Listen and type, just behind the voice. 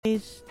Stay.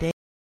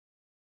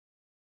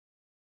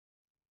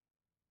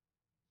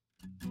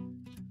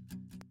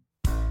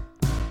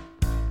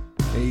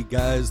 Hey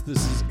guys, this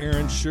is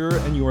Aaron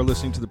Schur, and you are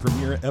listening to the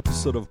premiere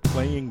episode of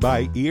Playing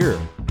by Ear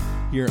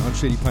here on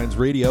Shady Pines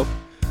Radio.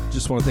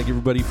 Just want to thank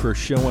everybody for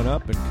showing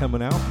up and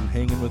coming out and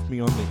hanging with me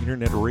on the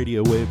internet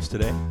radio waves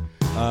today.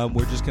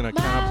 We're just going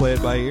to kind of play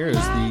it by ear, as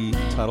the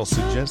title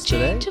suggests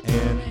today,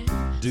 and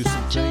do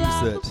some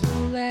things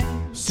that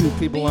suit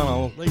people on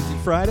a lazy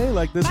Friday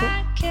like this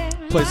one.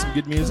 Play some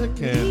good music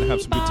and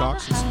have some good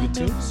talks and some good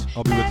tunes.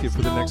 I'll be with you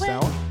for the next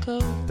hour.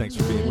 Thanks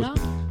for being with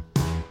me.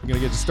 We're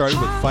going to get started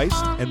with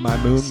Feist and My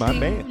Moon, My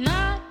Man.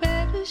 My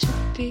baby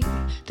should be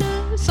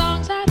the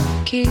songs I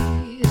don't keep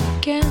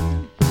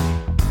again.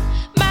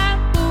 My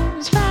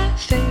moon's my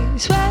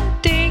face,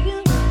 what day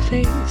in the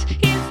face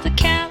is the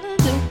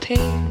calendar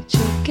page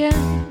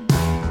again.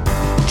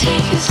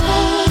 Take it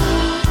slow,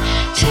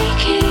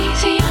 take it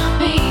easy on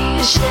me.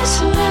 She's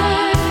so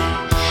light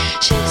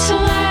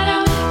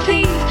on me,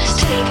 please.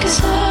 Take it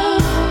slow,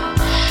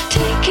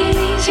 take it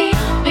easy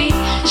on me.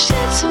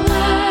 She's so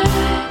light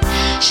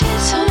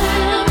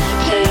on me,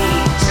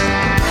 please.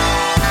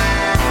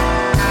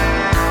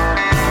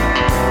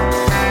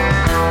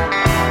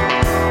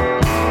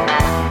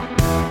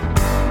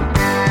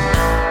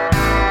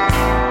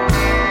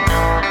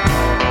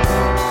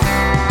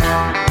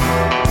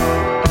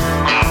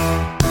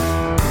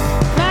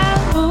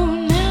 My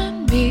moon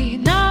and me,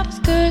 not as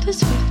good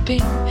as we've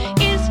been.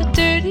 It's the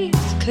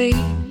dirtiest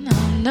clean,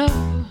 oh no.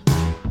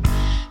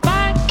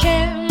 My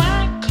care,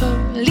 my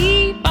code,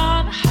 leave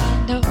on a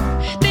high note.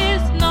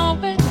 There's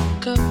nowhere to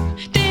go,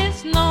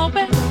 there's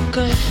nowhere to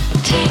go.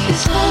 Take it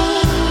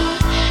slow,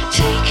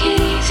 take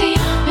it easy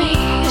on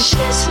me.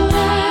 She's so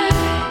light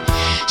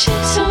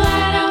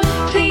on me,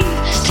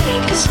 please.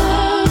 Take it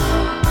slow,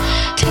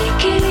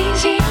 take it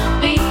easy on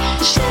me.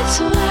 She's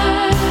so light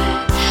on me,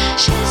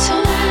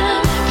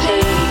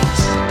 please.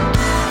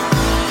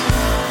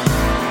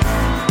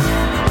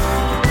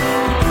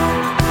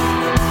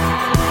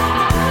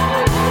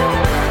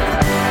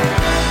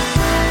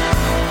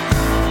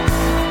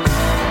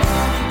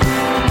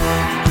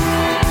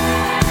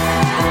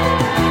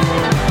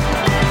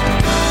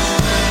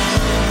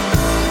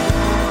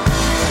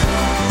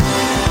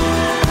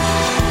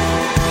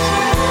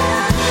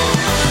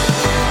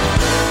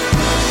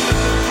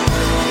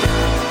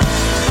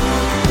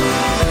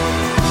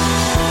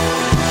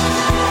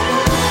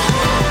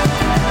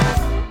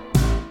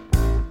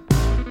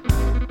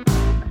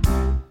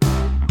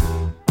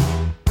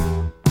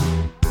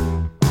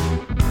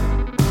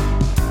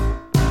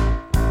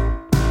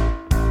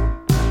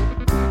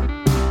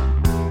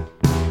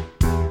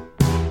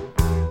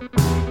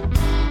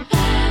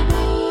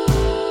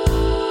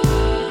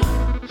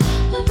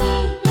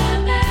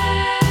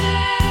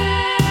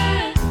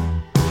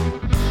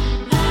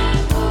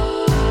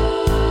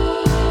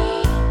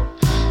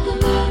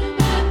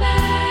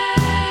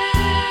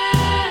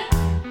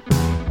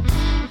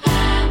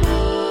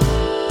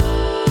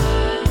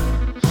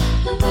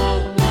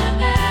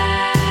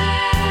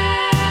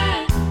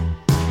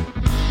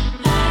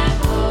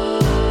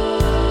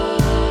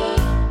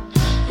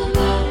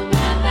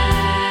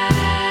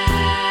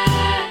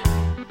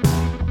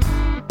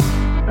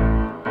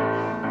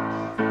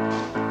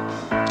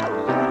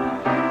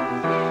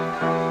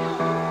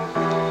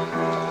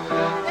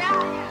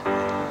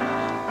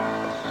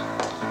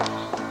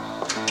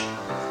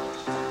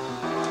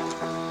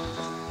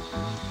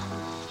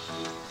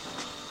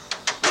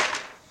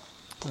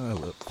 I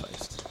love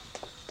Feist.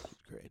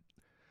 Great.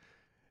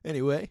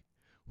 Anyway,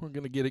 we're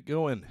going to get it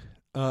going.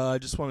 I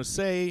just want to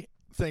say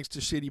thanks to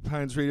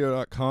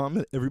ShadyPinesRadio.com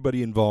and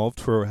everybody involved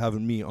for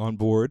having me on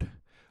board.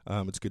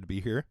 It's good to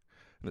be here.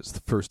 And it's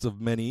the first of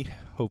many,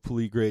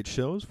 hopefully great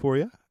shows for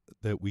you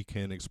that we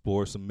can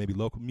explore some maybe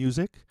local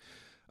music,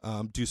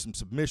 do some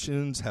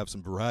submissions, have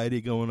some variety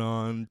going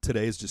on.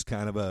 Today is just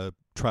kind of a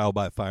trial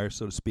by fire,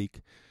 so to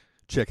speak,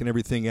 checking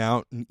everything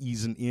out and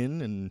easing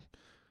in and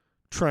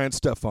trying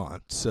stuff on.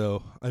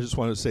 So I just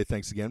wanted to say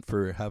thanks again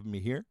for having me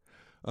here.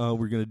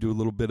 We're going to do a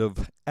little bit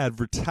of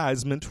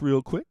advertisement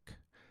real quick,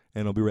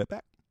 and I'll be right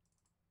back.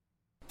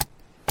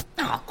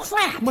 Oh,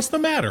 crap! What's the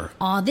matter?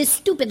 Aw, this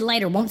stupid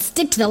lighter won't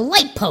stick to the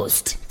light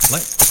post.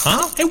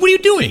 Huh? Hey, what are you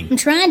doing? I'm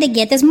trying to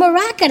get this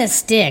maraca to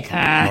stick.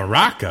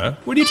 Maraca?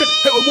 What are you trying...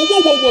 Hey,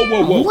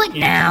 whoa. What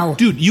now?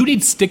 Dude, you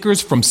need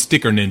stickers from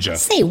Sticker Ninja.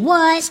 Say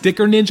what?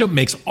 Sticker Ninja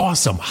makes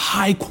awesome,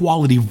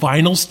 high-quality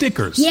vinyl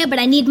stickers. Yeah, but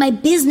I need my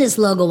business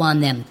logo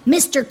on them.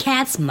 Mr.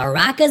 Cat's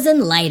Maracas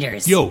and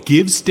Lighters. Yo,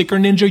 give Sticker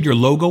Ninja your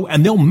logo,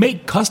 and they'll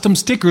make custom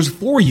stickers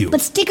for you.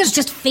 But stickers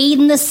just fade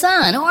in the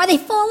sun, or they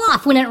fall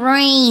off when it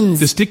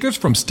rains. The stickers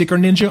from Sticker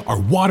Ninja are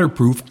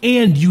waterproof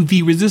and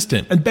UV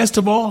resistant. And best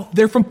of all,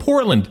 they're from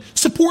Portland.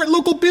 Support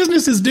local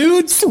businesses,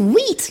 dude.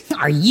 Sweet.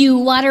 Are you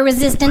water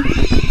resistant?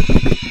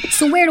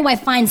 So where do I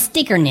find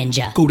Sticker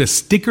Ninja? Go to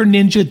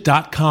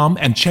stickerninja.com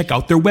and check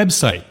out their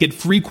website. Get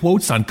free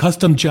quotes on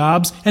custom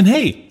jobs, and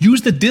hey,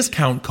 use the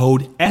discount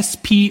code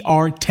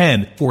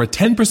SPR10 for a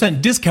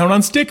 10% discount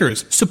on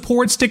stickers.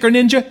 Support Sticker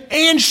Ninja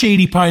and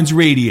Shady Pines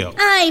Radio.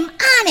 I'm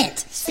on it!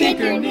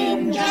 Sticker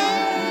Ninja.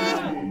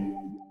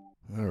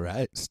 All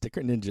right,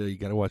 Sticker Ninja. You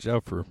got to watch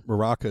out for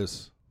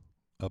maracas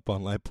up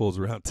on light poles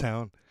around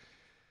town.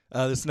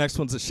 This next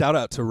one's a shout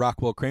out to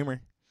Rockwell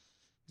Kramer.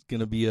 He's going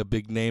to be a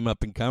big name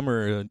up and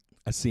comer.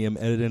 I see him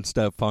editing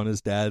stuff on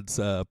his dad's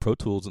Pro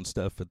Tools and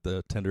stuff at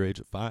the tender age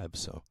of 5.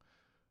 So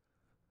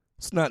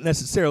it's not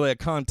necessarily a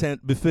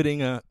content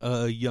befitting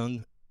a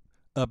young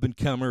up and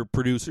comer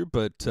producer,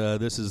 but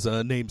this is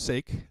a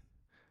namesake.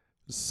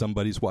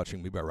 Somebody's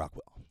Watching Me by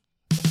Rockwell.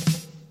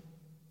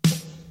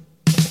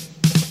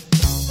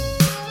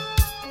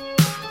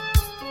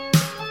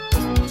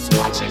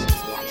 Watching.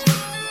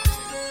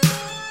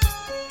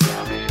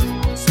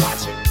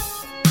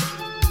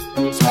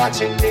 Who's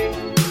watching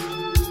me?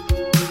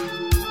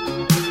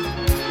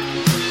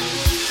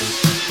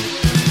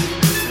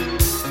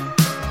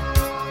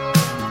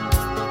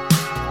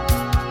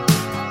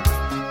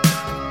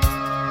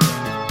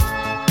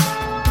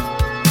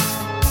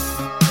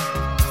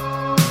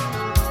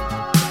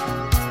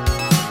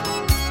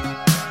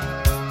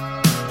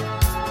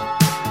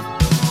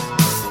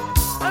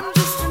 I'm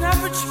just an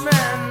average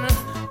man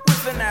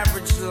with an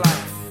average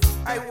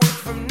life. I work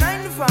from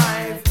 9 to 5.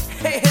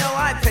 Hey, hell,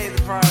 I pay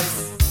the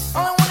price.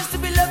 All I want is to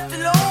be left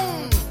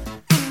alone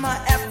in my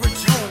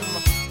average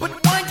home. But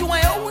why do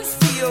I always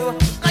feel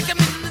like I'm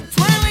in the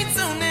twilight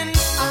zone? And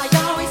I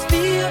always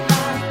feel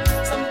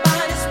like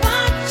somebody's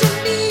watching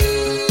me,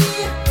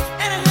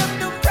 and I have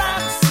no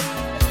privacy.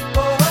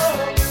 Oh,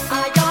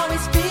 I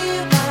always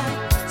feel like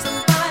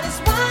somebody's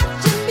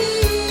watching me.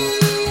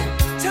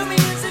 Tell me,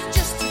 is it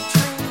just a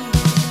dream?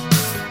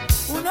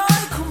 When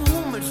I come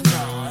home at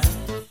night,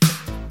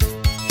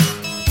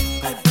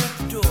 I break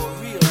the door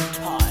real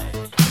tight.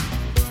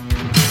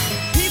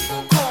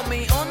 People call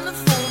me on the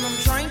phone, I'm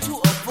trying to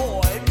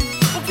avoid.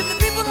 Well, can the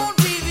people on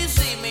TV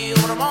see me,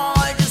 or am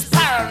I just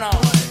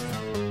paranoid?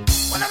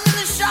 When I'm in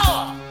the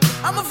shower,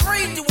 I'm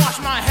afraid to wash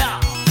my hair,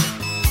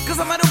 'cause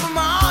I might open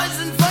my eyes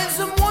and find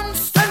someone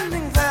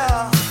standing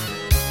there.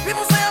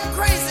 People say I'm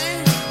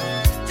crazy,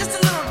 just a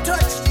little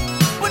touched,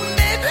 but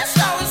maybe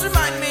showers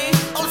remind me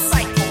of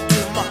psycho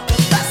doom.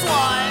 That's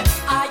why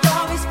I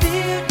always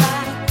feel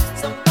like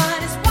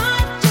somebody's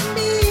watching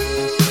me,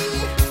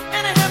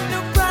 and I have no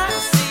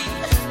privacy.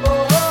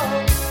 Oh,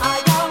 I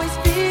always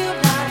feel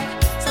like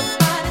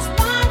somebody's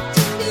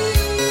watching me.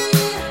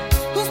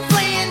 Who's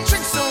playing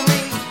tricks on me?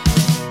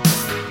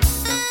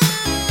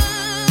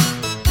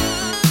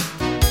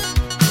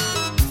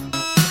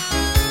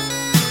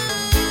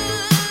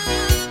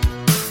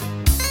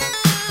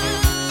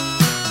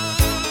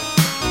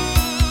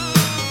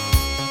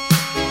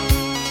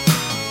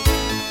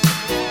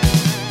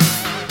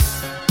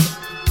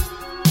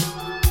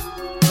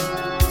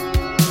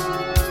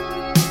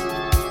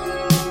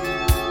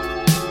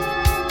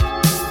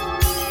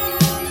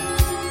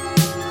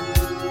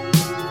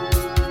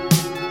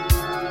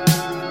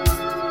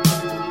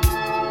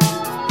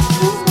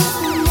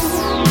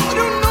 I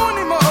don't know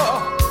anymore.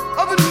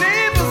 Are the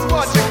neighbors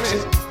watching me?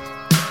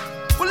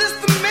 Well, it's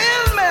the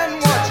mailman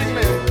watching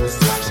me.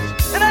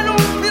 And I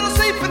don't feel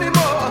safe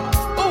anymore.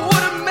 Oh,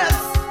 what a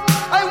mess.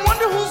 I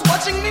wonder who's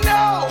watching me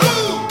now.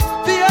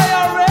 The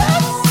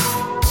IRS?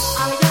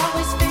 I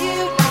always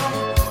feel like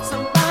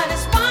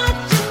somebody's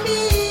watching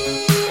me,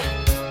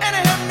 and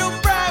I have no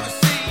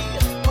privacy.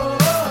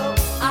 Oh,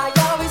 I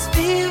always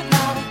feel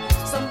like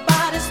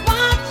somebody's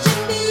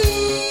watching me.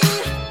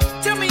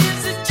 Tell me,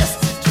 is it just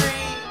a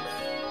dream?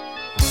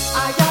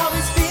 I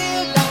always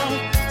feel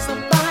like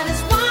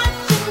somebody's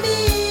watching me,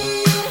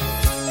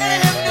 and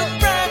I have no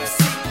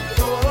privacy.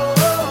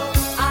 Oh,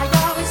 I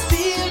always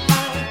feel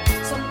like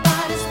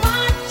somebody's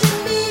watching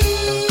me.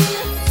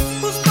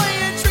 Who's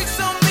playing tricks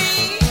on me?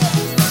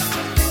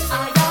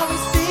 I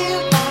always feel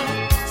like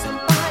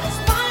somebody's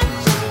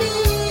watching me.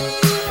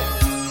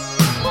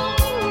 Oh,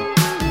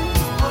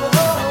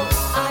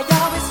 I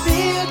always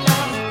feel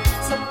like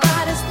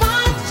somebody's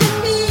watching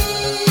me.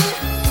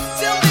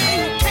 Tell me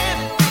who can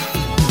it be?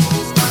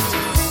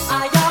 I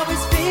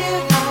always feel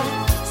like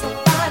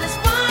somebody's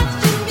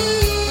watching me.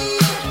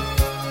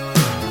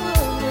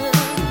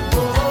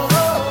 Oh,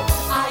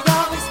 I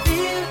always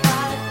feel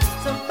like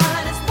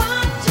somebody's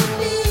watching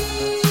me.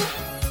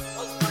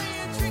 Who's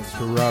playing tricks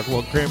For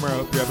Rockwell Kramer, I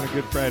hope you're having a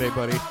good Friday,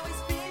 buddy.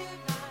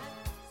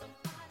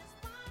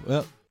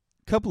 Well, a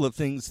couple of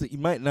things that you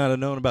might not have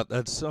known about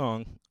that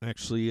song.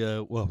 Actually,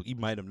 you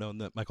might have known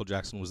that Michael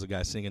Jackson was the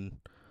guy singing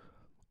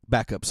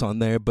backups on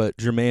there, but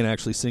Jermaine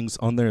actually sings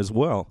on there as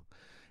well.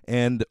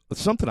 And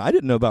something I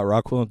didn't know about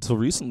Rockwell until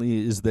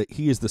recently is that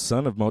he is the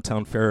son of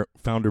Motown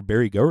founder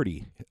Berry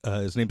Gordy.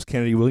 His name's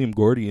Kennedy William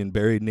Gordy, and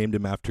Berry named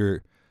him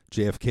after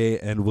JFK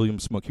and William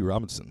Smokey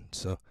Robinson.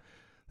 So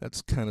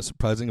that's kind of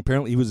surprising.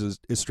 Apparently, he was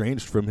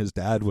estranged from his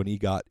dad when he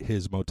got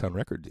his Motown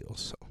record deal.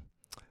 So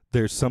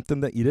there's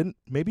something that you didn't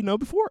maybe know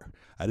before.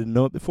 I didn't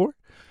know it before.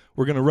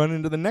 We're going to run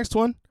into the next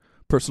one.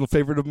 Personal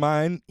favorite of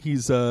mine.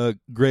 He's a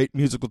great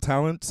musical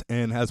talent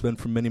and has been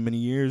for many, many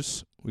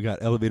years. We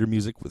got Elevator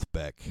Music with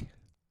Beck.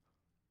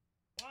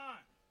 1,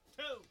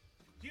 2,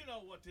 you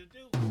know what to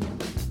do.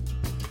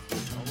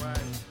 All right.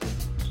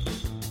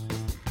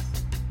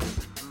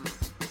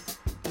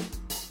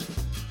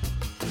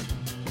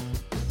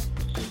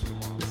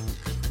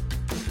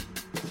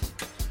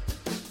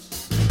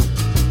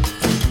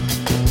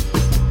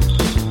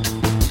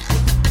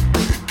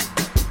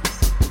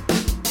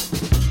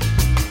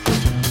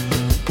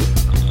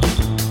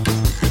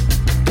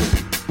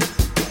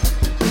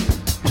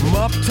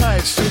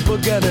 Uptight, super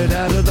get it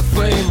out of the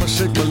frame. I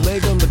shake my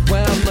leg on the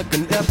ground like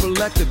an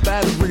epileptic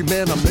battery,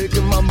 man. I'm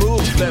making my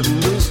moves, letting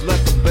loose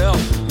like a bell.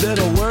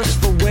 Little worse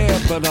for wear,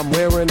 but I'm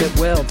wearing it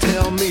well.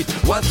 Tell me,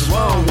 what's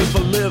wrong with a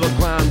little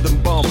grind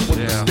and bump? When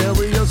the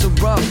stereos are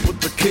rough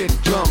with the kick,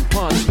 drum,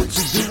 punch. Once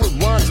you do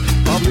it once,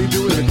 probably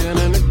do it again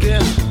and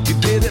again. You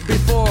did it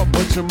before,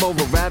 but you're more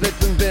erratic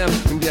than them.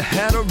 And you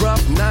had a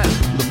rough night,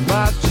 the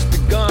ride's just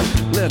begun.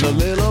 Let a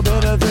little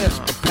bit of this,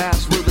 but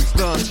pass where it's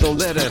done. Don't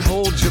let it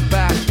hold you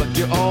back, like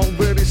you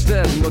already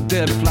said. No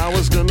dead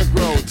flowers gonna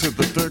grow till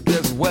the dirt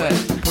gets wet.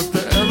 Put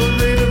the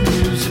elevator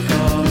music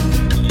on,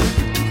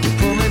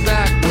 pull me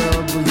back where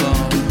I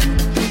belong.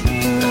 The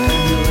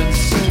ambulance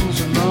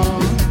sings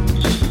along.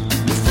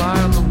 You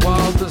fly on the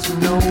wall, doesn't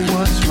know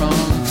what's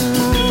wrong.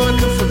 If I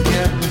could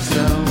forget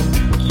myself,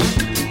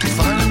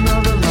 find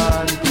another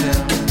lie to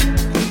tell.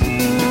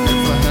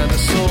 If I had a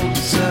soul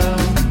to sell,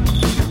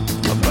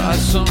 I'd buy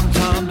some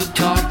time to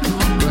talk to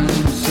my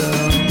brain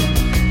cell.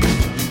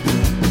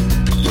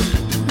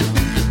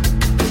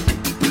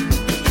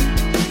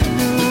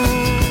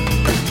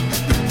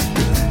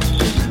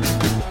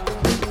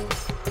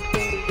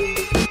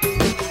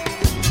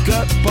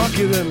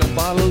 Bucket and a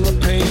bottle of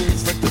pain.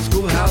 It's like the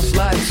schoolhouse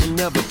lights will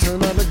never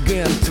turn on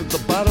again. Till the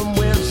bottom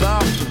wears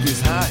off with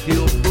these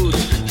high-heeled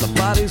boots. The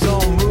body's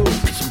all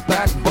moved, some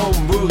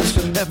backbone roots.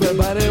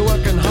 Everybody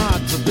working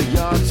hard till the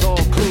yard's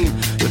all clean.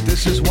 The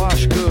dishes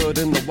wash good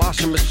in the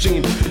washing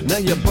machine. Now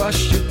you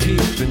brush your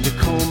teeth and you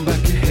comb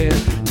back your hair.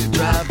 You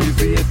drive your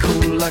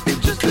vehicle like you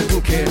just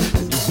didn't care.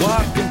 You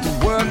walk into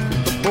work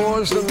with the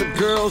boys and the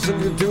girls,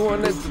 and you're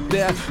doing it to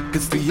death.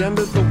 It's the end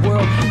of the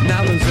world.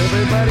 Now there's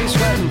everybody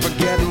sweating,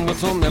 forgetting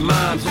what's on their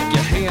minds. With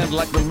your hand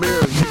like the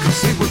mirror, you can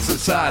see what's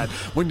inside.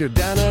 When you're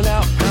down and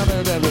out,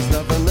 powder, there is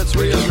nothing that's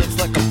real. It's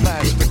like a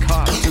plastic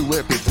heart, too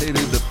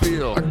amputated to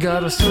feel. I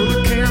got a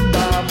soda can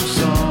Bible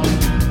song,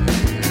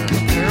 a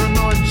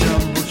paranoid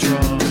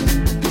jumbotron,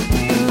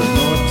 the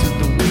Lord to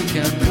the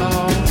weekend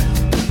call.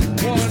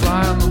 You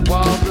fly on the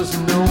wall,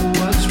 doesn't know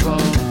what's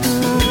wrong.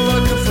 If I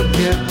could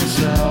forget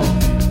myself,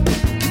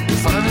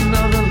 find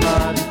another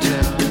lie to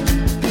tell.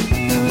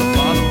 In the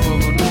bottom of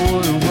an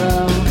oil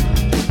well,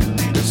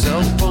 the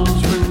cell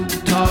phones ring to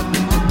talk to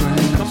my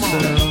brain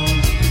cell.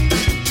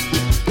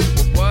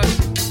 What?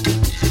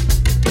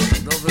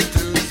 Those are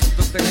dudes with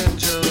the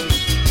banjos,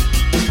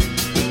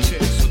 the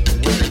chicks with the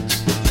wigs,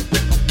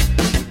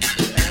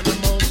 the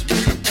animals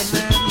with the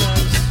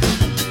bananas.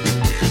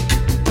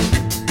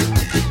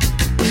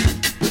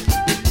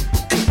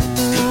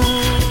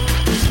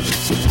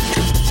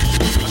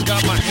 I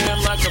got my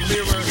hand like a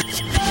mirror.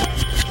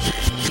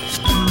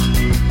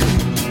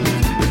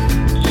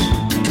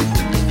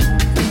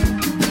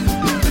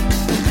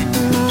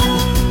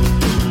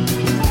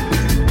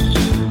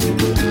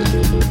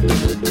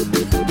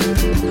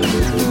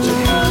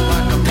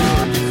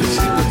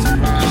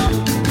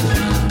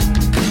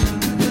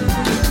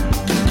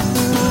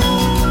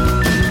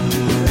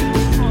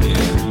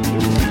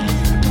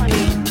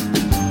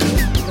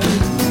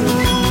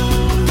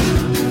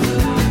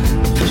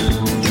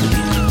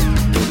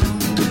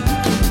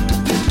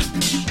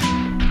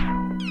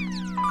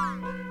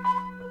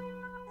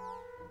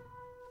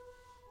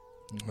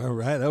 All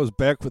right, that was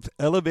Beck with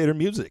Elevator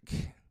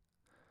Music.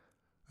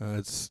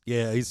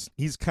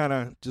 He's kind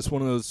of just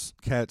one of those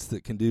cats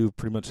that can do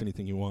pretty much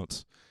anything he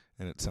wants,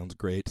 and it sounds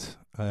great.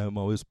 I've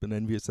always been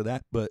envious of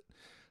that, but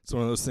it's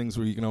one of those things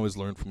where you can always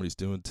learn from what he's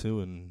doing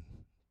too, and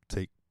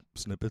take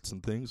snippets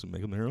and things and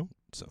make them their own.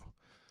 So,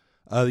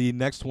 the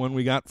next one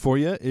we got for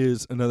you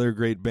is another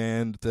great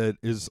band that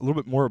is a little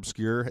bit more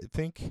obscure. I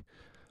think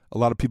a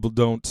lot of people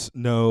don't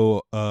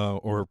know,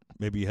 or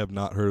maybe have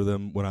not heard of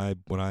them when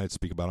I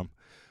speak about them.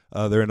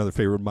 They're another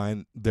favorite of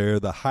mine. They're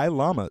the High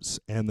Llamas,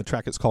 and the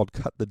track is called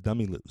Cut the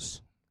Dummy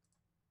Loose.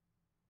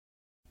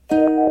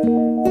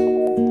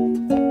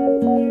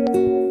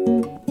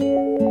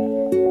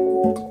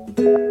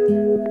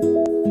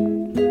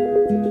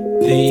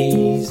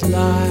 These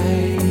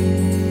lies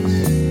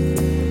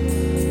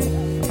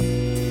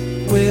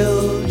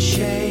will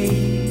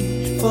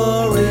change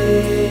for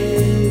everyone.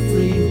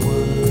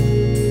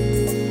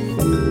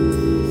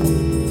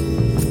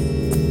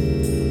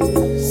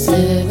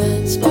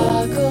 7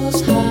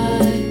 sparkles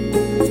high,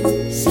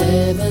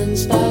 7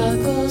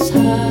 sparkles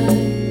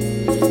high.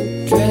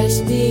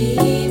 Dress the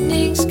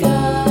evening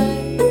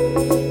sky,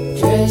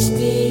 dress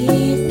the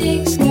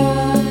evening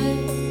sky.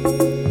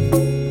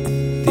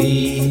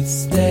 These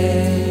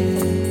stairs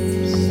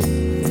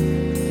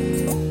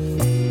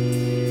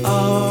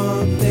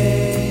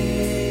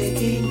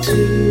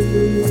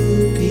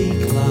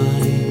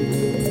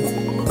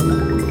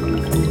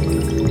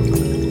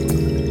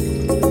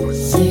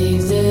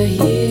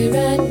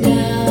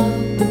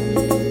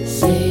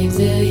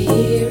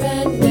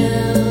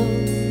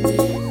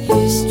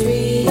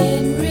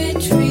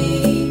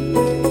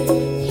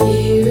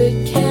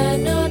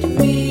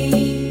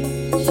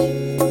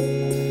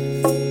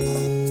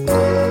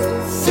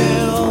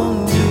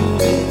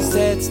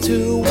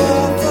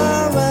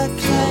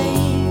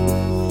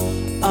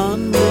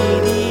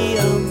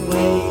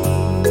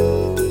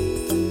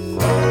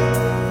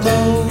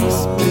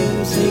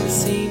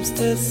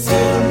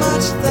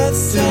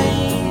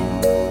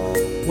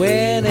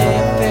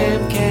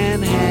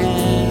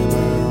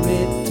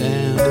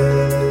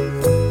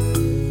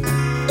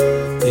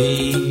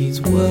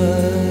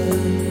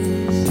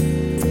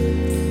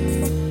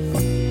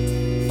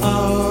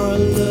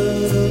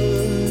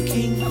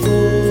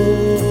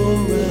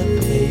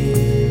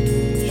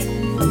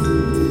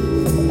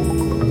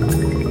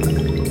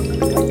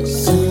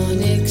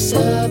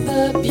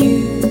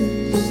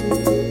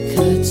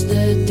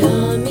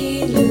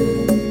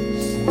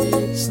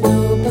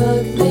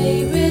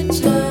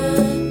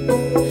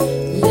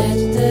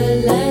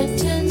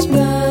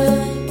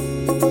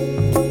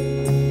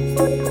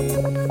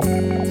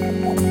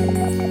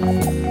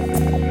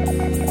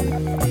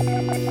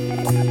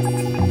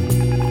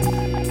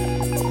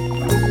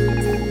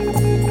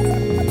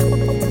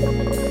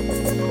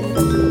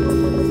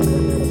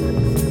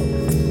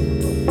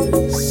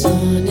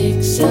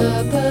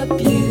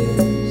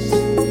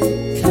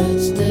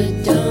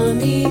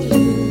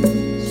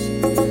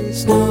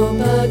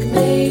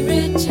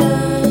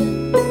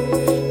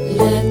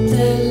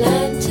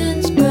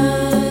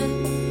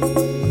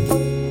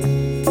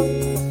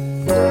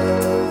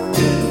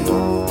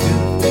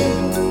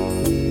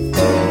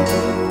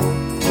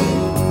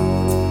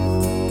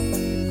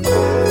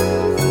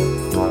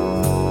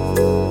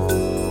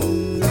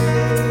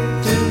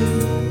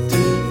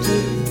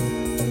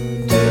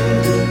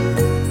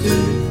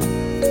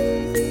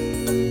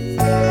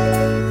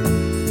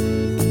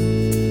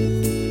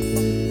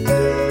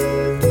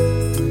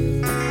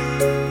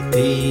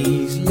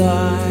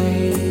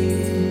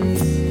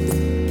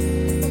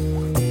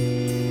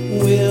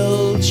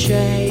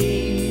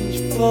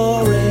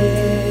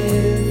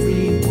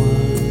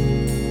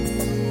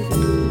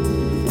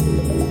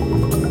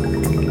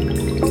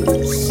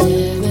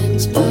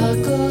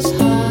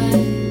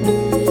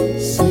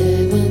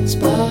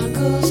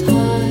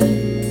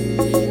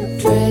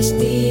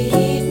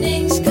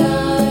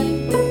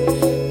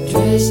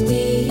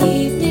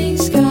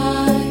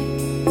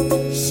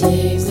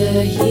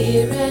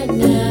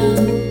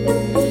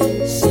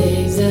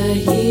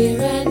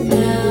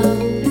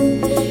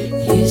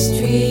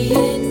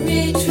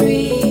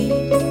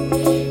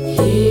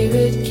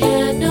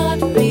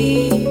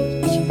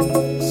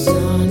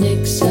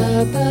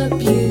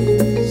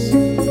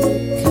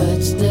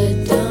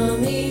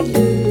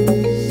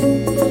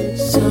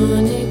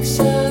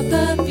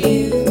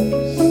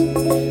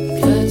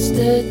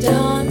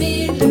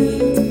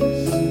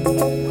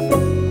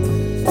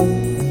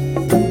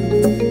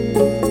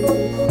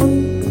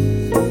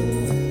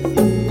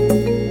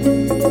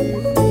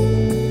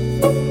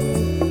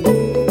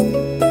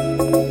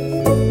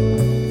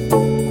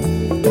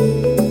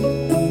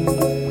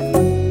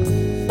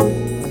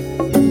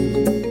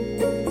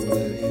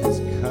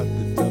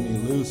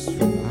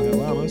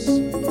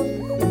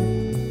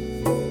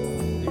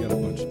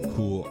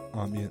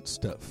It's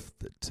stuff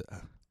that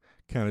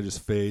kind of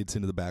just fades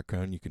into the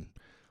background. You can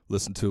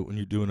listen to it when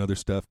you're doing other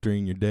stuff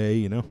during your day,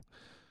 you know.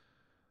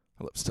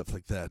 I love stuff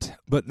like that.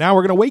 But now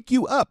we're going to wake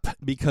you up,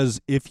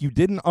 because if you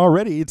didn't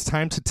already, it's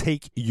time to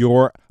take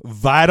your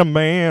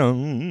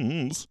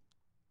vitamins.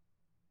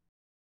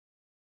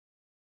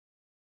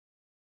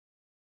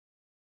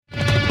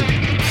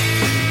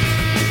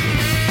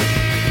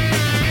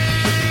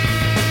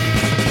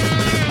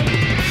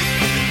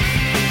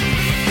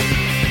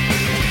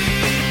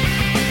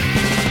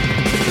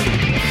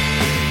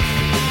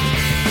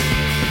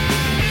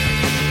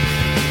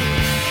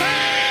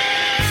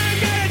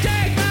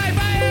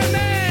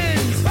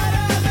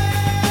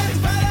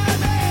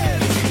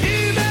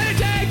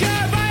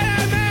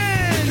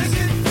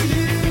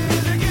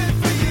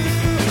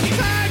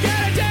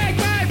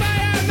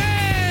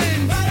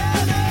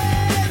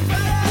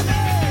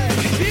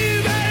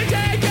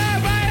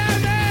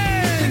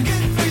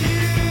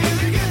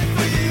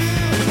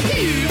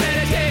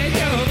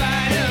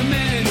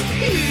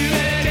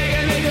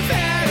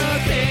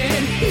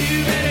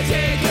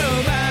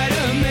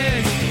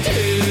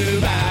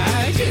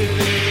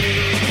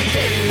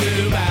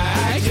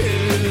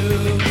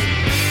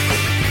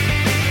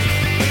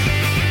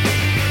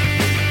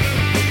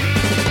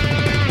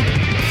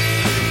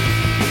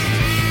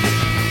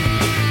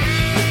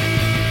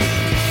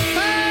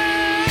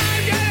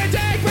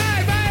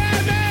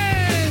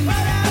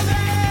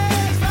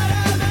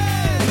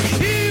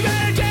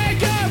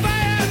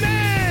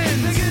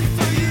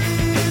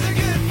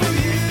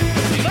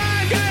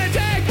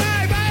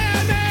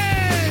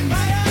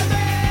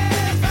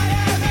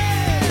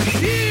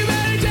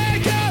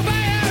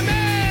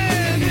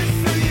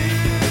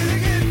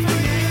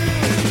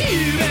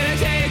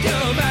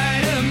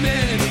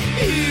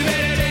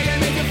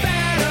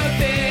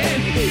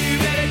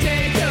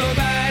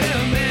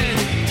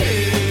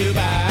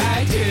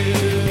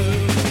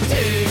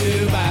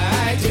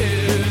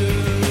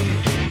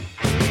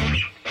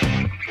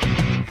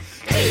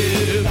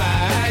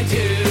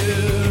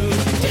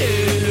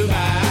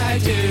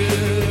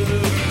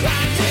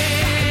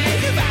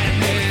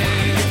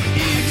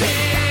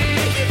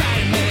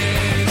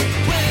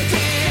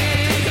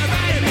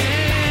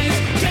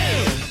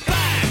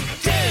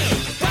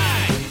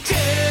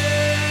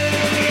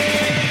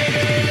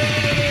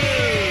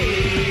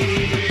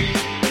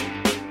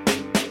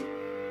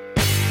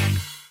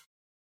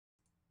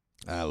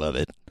 I love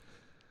it.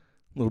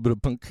 A little bit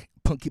of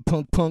punky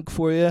punk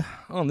for you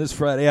on this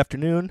Friday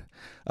afternoon.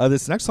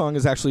 This next song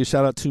is actually a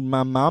shout out to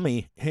my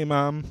mommy. Hey,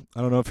 Mom.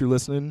 I don't know if you're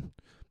listening,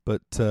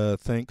 but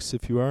thanks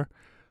if you are.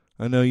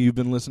 I know you've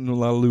been listening to a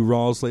lot of Lou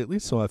Rawls lately,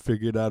 so I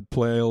figured I'd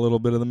play a little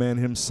bit of the man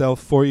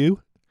himself for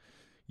you.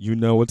 You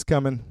know what's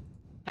coming.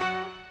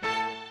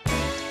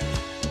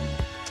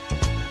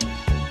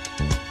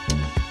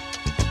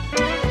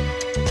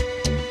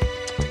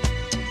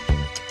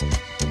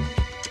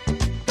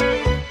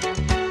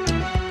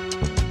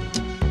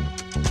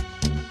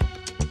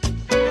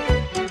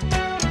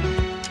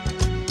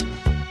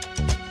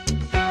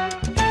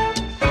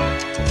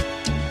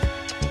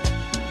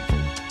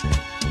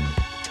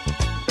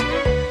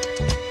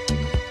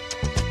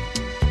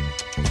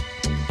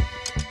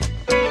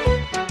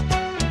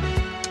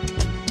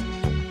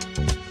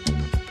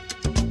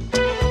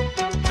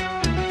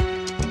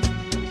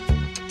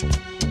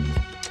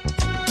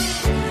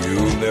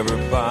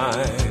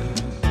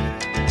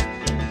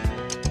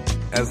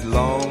 As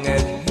long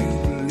as you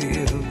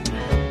live,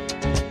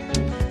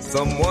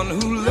 someone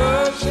who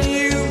loves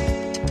you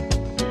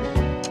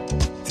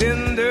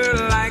tender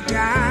like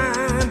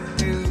I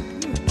do.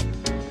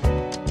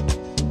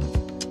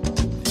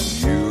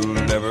 You'll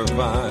never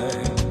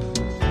find,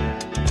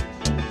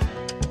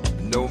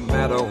 no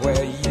matter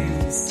where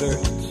you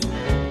search,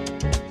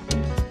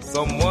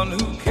 someone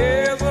who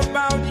cares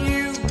about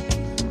you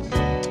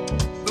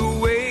the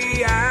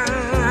way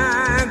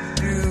I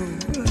do.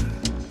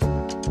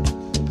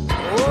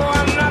 Oh,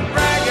 I'm not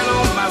bragging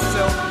on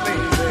myself,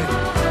 baby,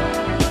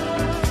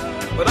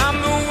 but I'm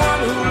the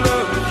one who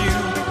loves you,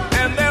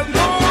 and there's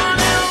no one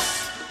else,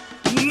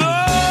 no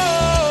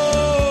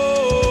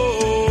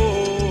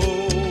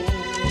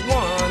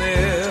one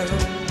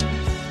else.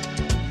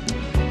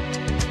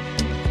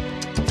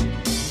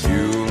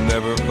 You'll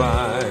never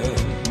find,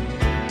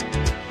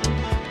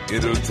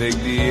 it'll take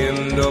the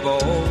end of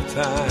all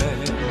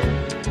time,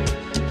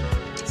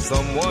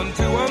 someone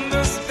to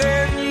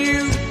understand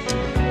you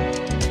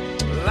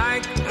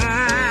like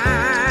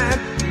I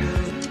do.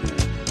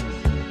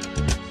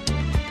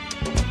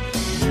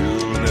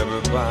 You'll never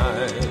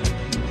find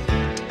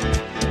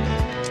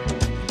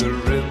the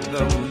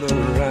rhythm, the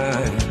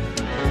rhyme,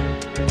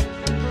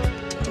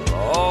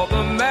 all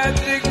the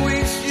magic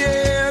we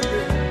shared,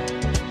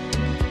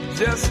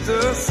 just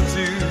us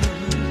two.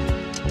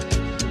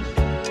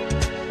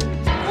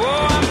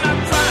 Oh, I'm not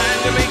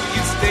trying to make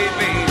you stay,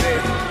 baby,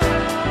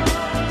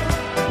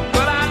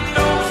 but I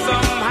know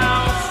somehow,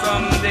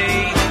 someday,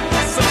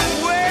 some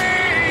way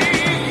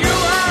you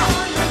are.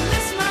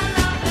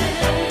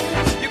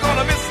 You're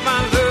gonna miss my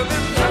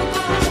loving.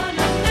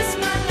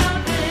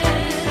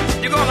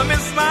 You're gonna gonna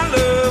miss my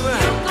love.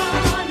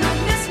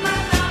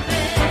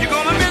 You're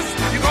gonna miss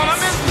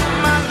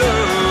my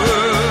love.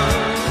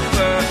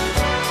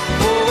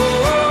 Oh,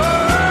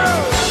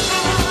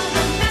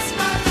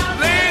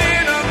 late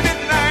in the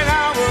midnight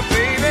hour,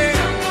 baby.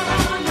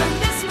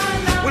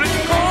 When it's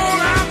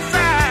cold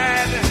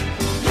outside,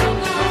 you're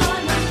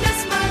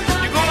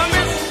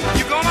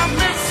gonna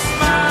miss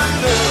my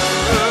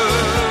love.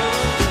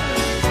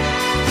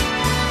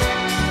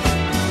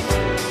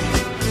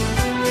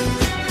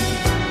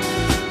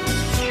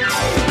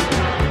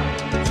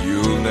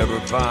 You'll never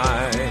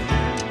find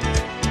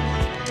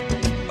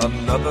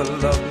another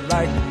love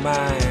like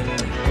mine.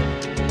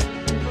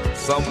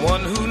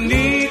 Someone who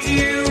needs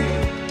you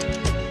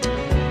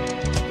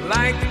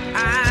like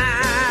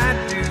I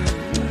do.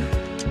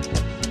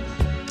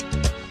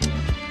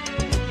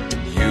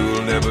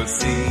 You'll never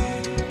see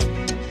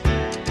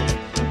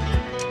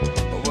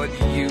what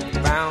you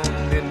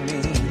found in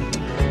me.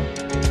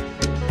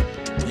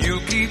 You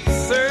keep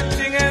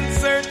searching and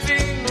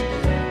searching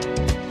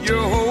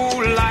your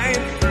whole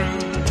life through.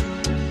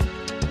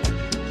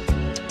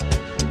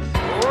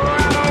 Oh,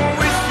 I don't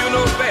wish you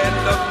no bad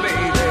luck,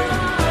 baby.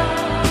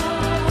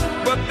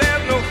 But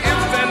there's no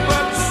ifs and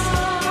buts,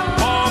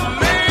 or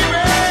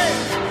maybe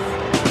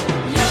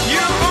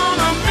you're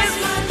gonna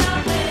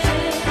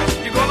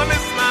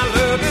miss my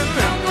loving.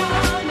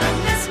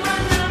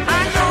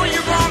 I know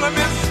you're gonna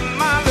miss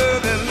my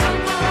loving.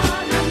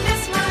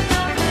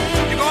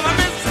 You're gonna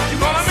miss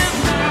my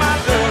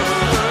love.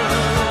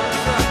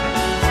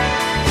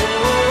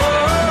 Oh,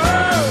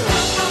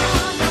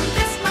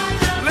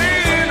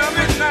 late in the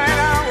midnight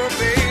hour,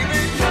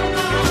 baby.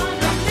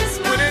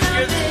 When it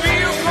gets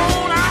real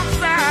cold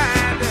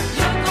outside,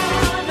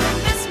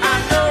 I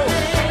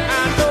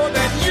know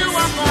that you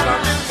are gonna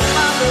miss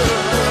my love.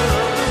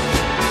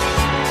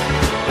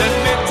 Let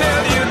me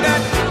tell you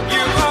that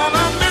you're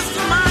gonna miss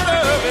my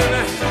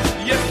loving.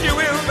 Yes, you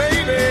will,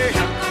 baby.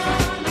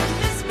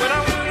 When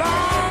I'm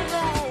long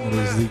gone.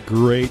 That is the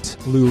great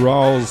Lou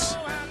Rawls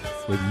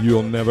with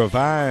You'll Never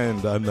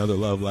Find Another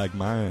Love Like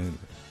Mine.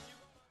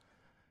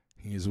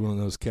 He's one of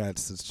those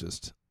cats that's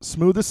just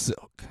smooth as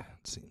silk,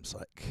 it seems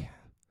like.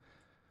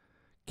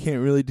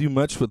 Can't really do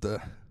much with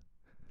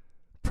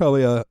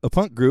probably a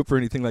punk group or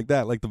anything like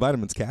that, like the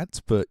Vitamins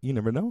Cats, but you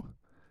never know.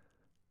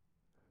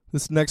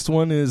 This next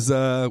one is,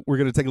 we're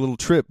going to take a little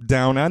trip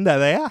down under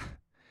there.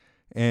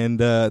 And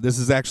this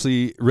is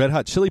actually Red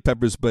Hot Chili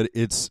Peppers, but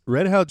it's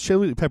Red Hot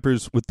Chili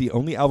Peppers with the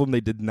only album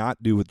they did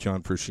not do with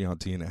John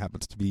Frusciante, and it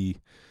happens to be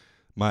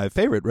my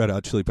favorite Red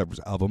Hot Chili Peppers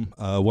album.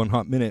 One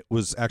Hot Minute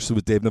was actually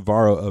with Dave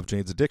Navarro of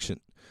Jane's Addiction.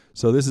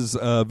 So this is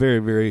a very,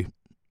 very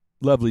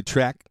lovely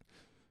track.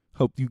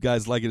 Hope you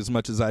guys like it as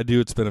much as I do.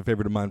 It's been a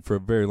favorite of mine for a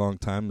very long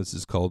time. This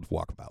is called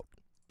Walkabout.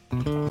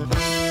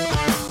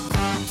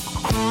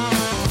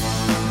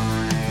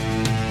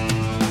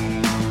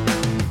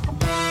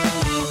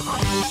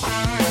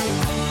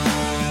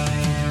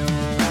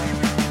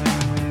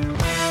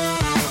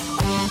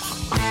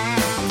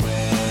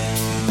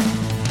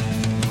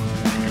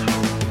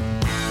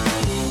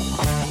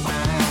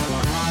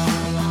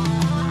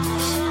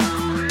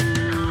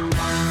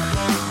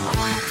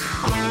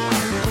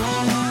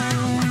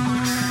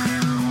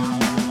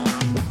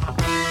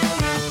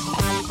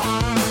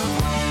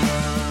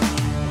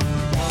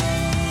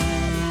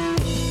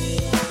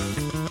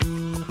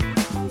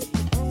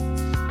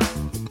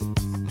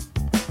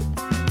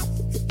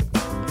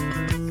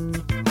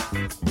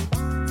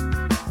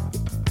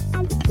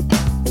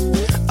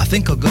 I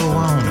think I'll go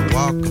on a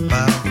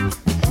walkabout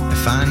and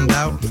find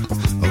out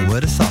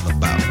what it's all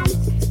about.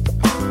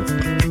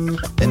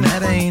 And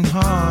that ain't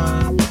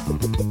hard.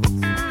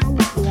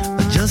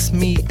 Just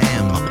me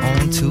and my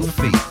own 2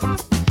 feet.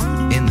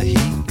 In the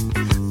heat,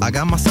 I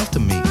got myself to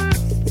meet.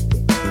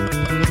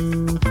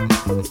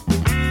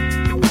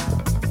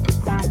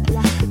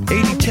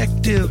 A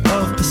detective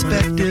of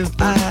perspective,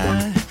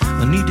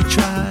 I need to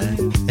try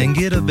and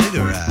get a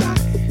bigger eye.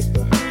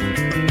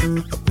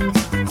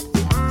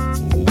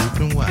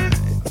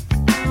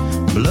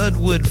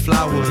 Bloodwood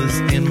flowers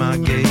in my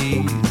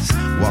gaze.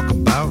 Walk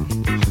about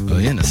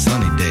in the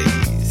sunny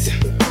days.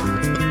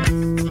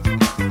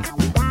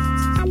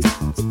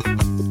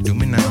 Do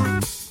me now.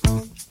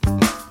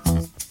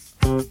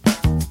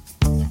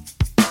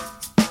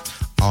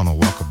 On a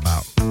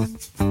walkabout.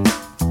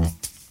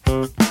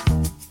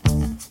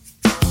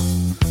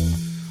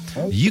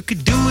 You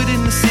could do it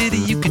in the city,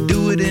 you could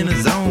do it in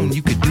a zone,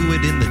 you could do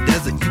it in the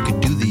desert, you could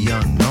do the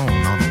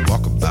unknown on a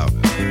walkabout.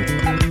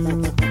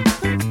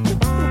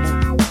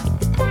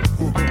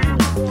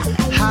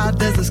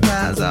 Desert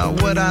skies are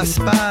what I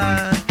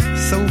spy.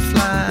 So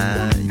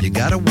fly, you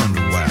gotta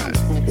wonder why.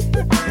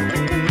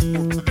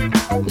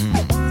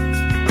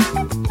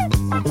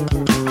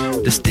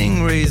 The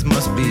stingrays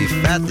must be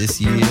fat this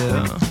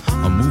year.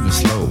 I'm moving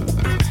slow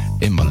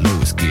in my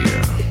lowest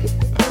gear.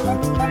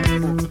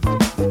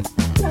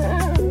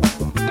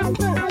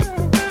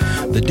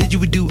 The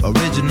didgeridoo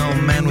original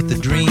man with a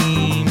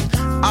dream.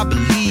 I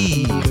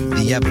believe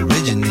the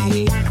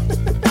Aborigine.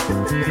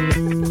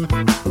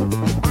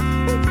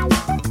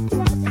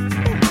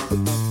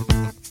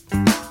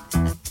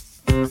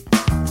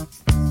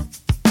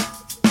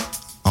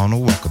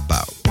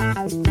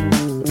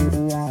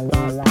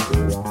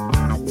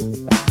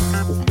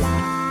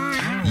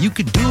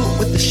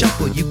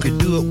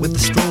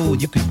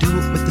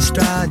 the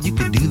stride, you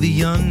could do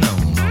the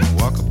unknown on a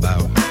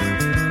walkabout.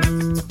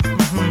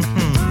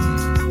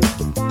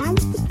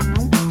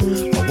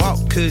 A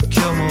walk could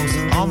kill most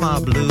all my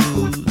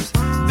blues,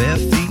 bare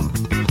feet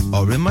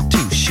or in my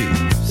two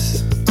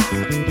shoes.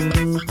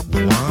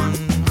 1,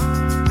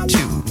 2.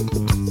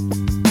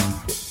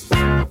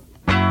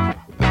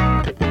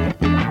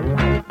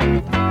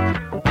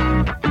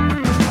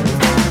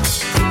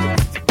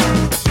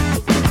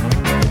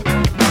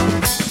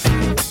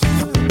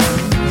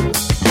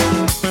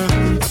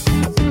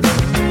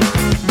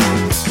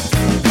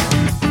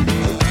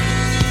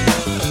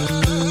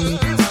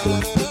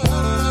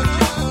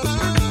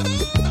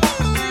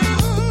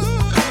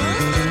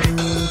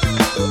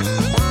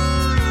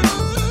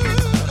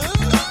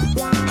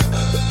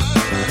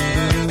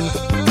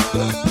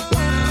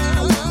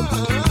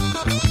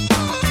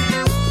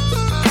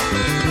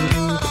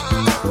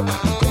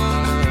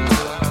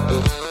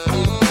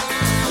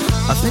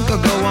 I think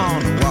I'll go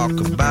on a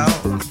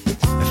walkabout and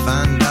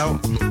find out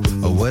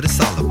what it's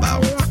all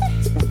about.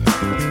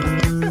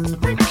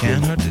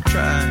 Can't hurt to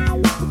try.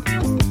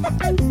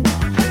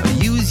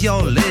 Use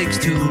your legs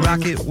to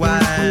rock it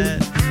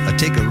wide, or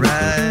take a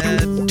ride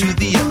to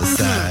the other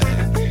side.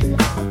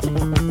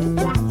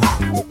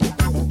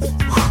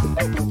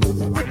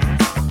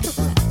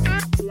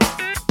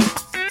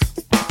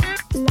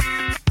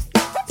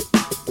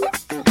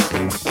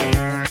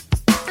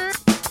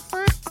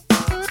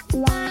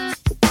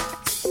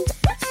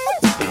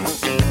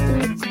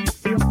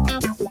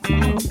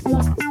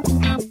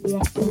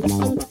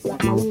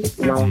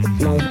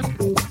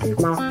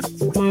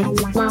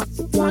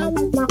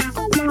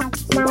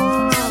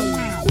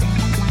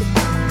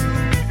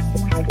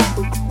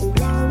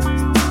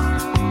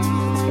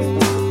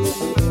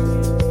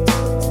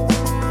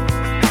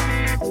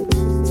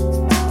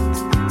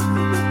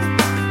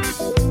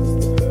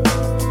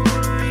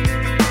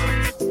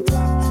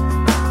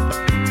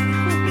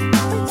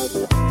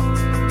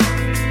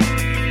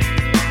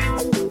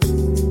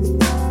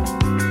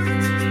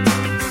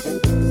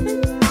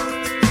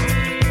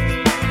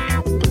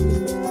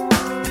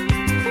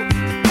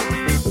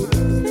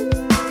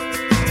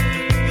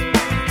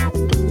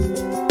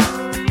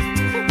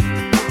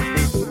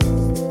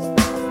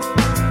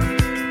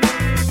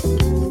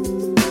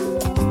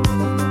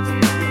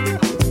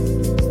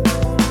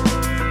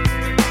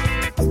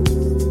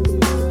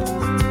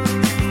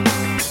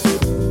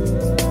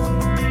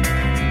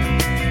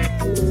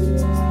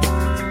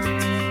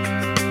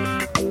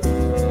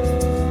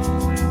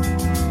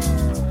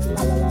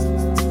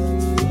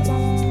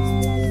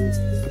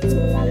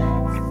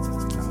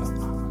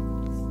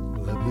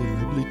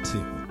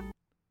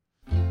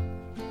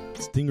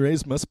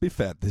 Stingrays must be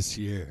fat this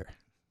year.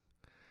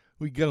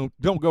 We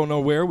don't go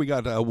nowhere. We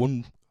got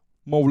one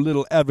more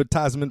little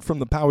advertisement from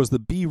the powers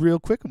that be real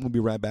quick, and we'll be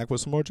right back with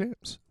some more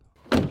jams.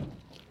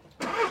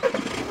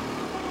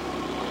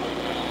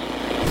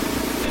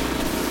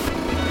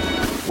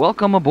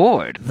 Welcome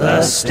aboard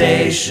the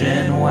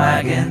station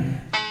wagon.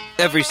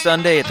 Every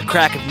Sunday at the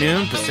crack of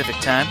noon Pacific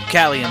time,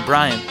 Callie and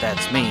Brian,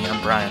 that's me,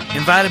 I'm Brian,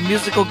 invite a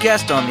musical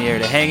guest on the air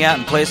to hang out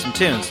and play some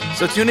tunes.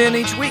 So tune in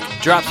each week,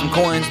 drop some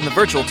coins in the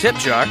virtual tip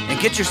jar, and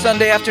get your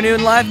Sunday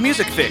afternoon live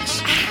music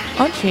fix.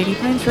 On Shady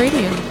Pines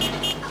Radio.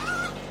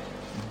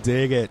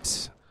 Dig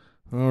it.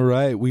 All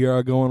right, we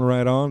are going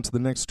right on to the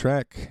next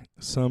track.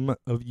 Some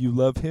of you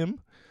love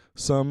him.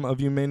 Some of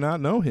you may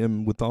not know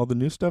him with all the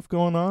new stuff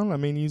going on. I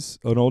mean, he's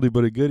an oldie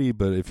but a goodie,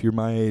 but if you're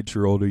my age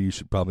or older, you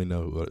should probably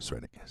know who Otis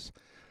Redding is.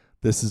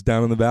 This is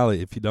Down in the Valley.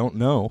 If you don't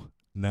know,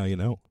 now you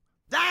know.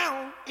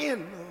 Down in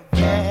the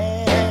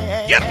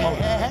valley. Get him.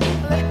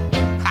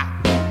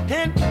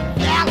 In the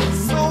valley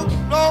so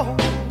low.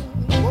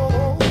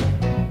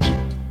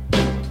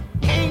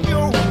 In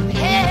your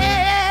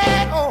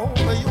head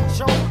over your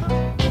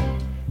shoulder.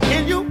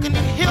 And you can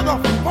hear the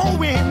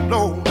wind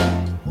blow.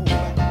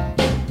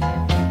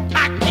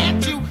 Now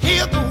can't you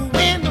hear the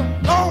wind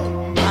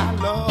blow, my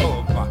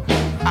love?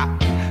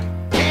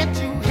 Can't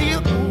you hear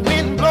the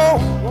wind blow?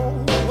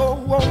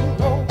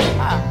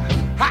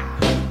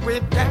 Way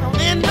down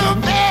in the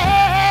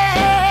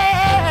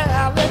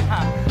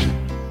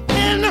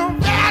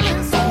valley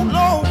so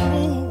low.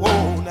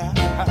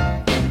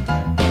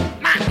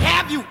 Now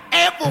have you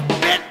ever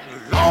been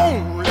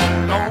lonely?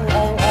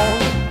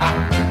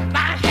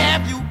 Now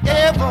have you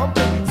ever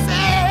been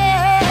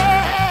sad?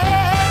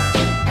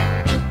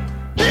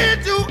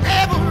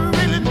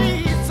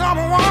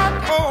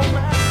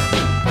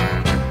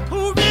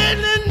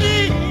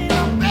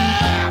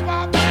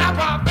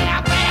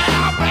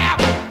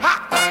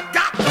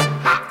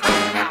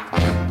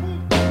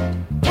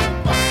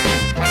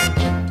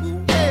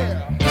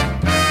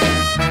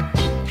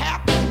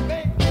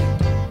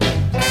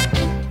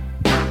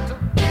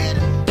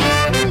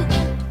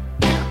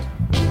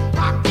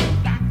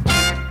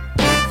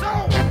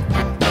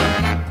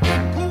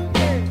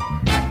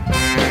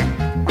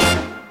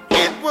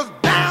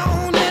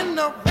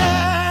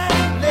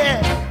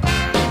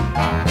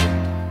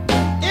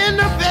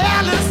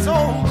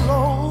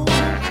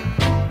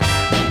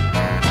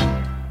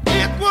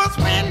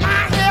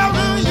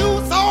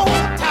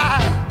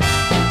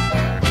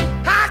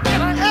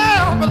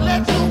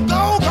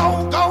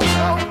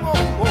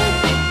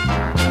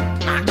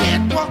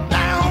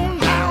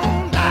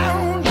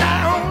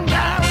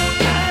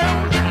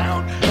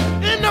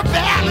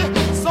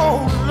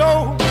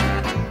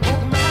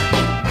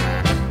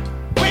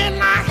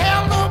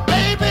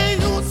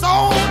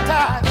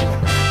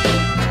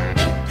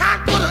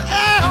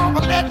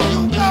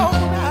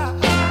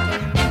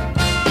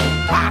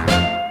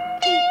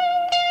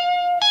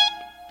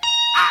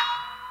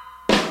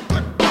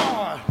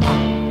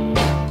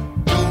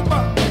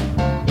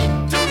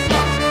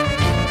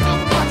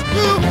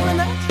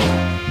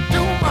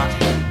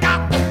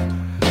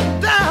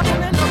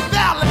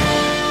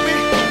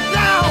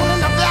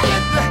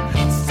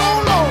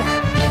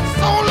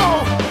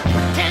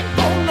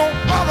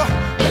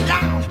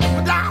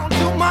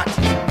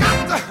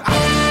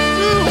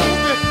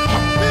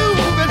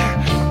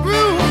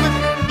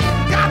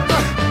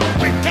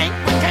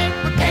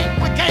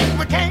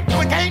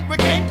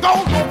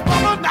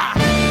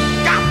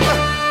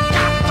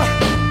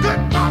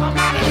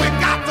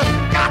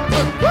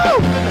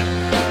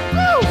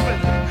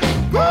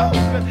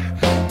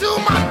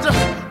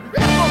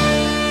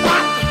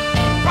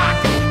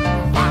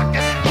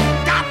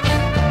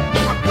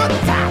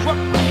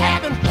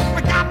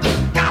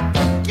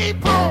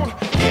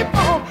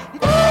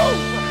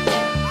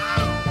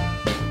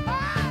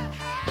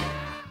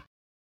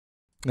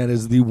 That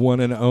is the one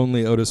and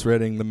only Otis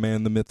Redding, the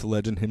man, the myth, the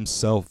legend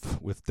himself,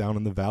 with Down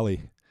in the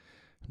Valley.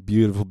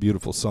 Beautiful,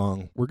 beautiful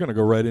song. We're going to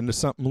go right into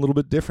something a little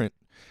bit different.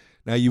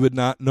 Now, you would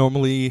not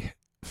normally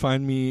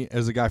find me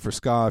as a guy for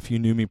ska if you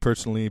knew me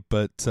personally,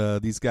 but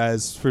these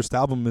guys' first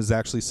album is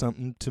actually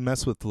something to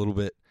mess with a little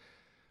bit.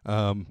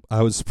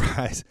 I was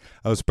surprised.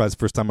 The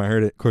first time I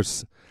heard it. Of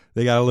course,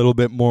 they got a little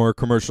bit more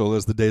commercial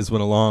as the days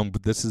went along,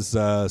 but this is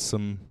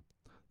some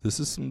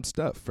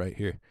stuff right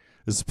here.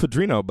 This is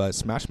Padrino by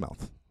Smash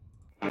Mouth.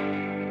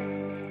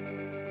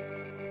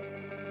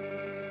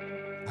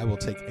 I will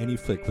take any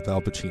flick with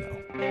Al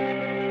Pacino.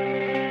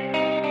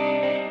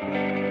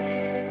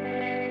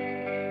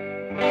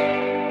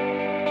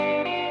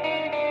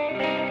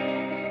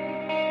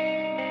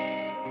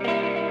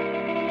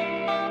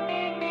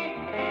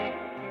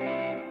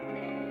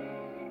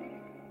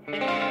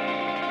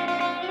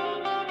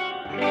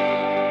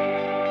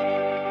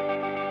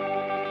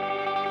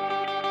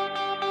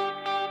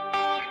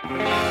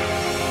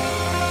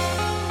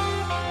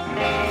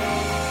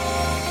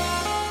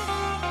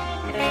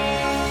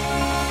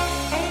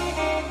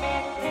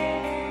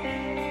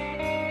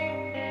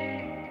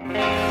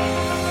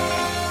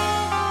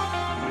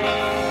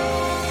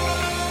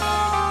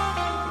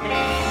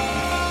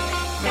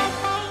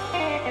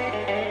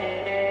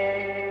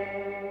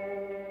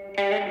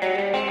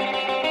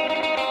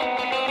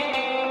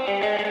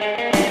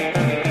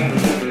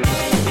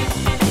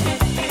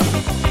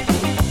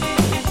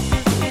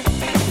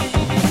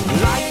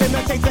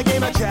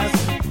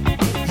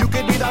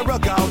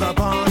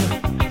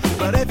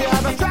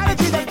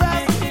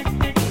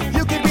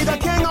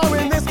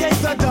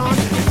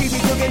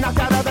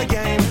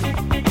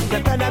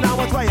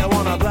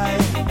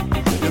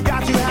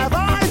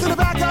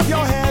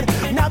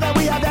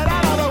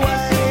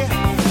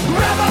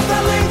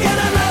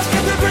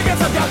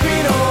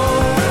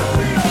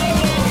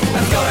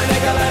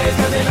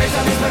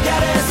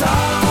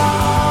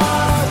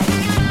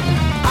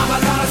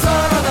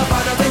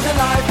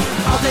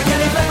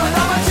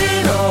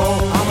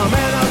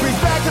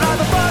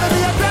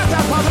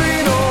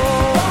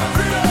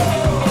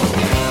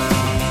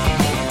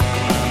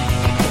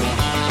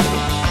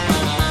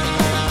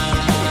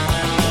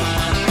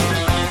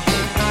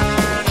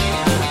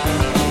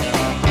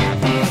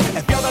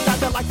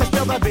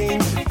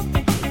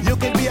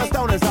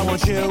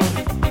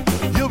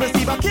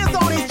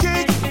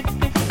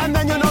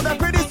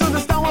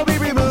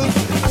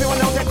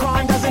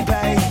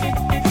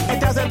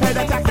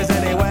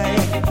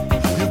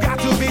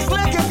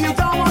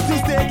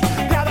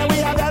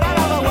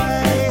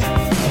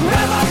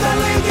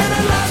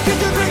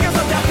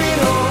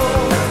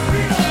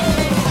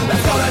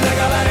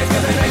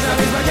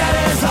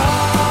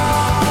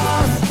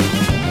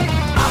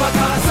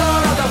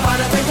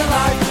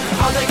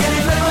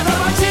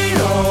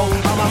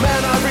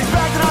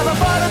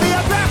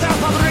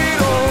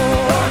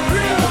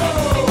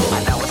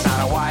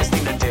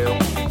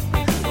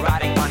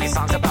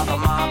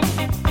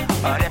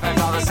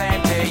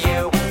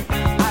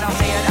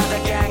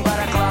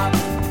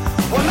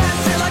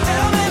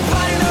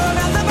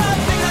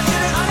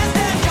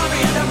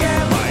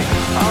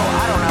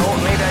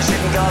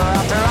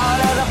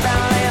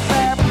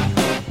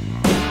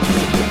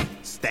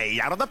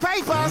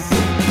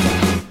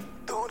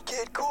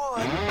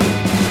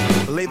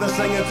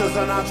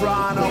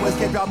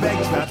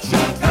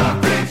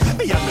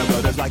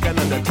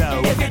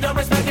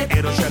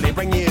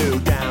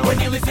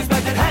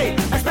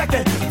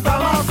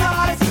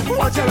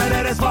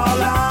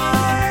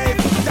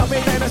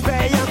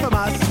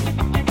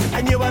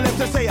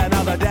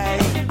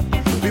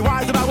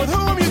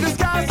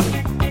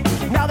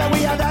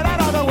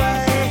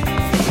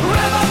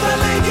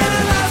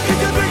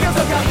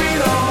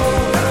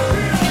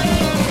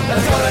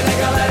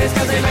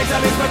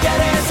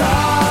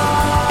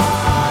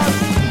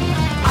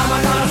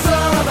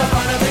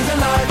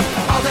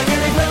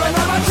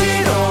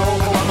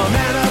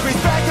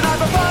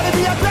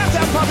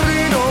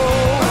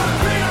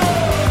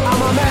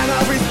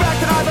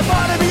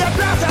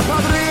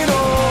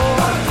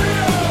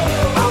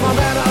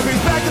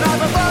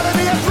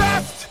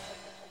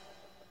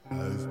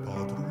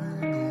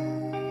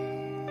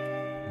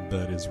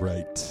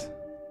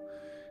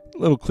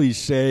 Little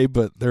cliche,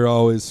 but they're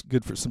always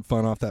good for some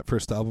fun off that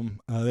first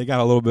album. They got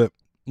a little bit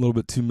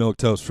too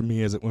milquetoast for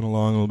me as it went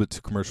along, a little bit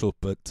too commercial,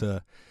 but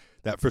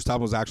that first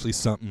album was actually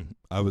something.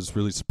 I was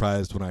really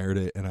surprised when I heard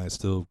it, and I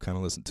still kind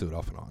of listen to it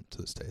off and on to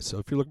this day. So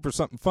if you're looking for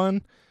something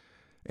fun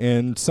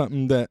and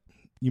something that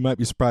you might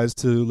be surprised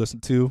to listen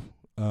to,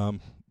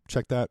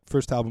 check that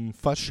first album,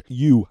 Fush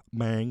You,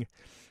 Mang.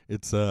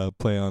 It's a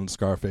play on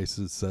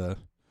Scarface's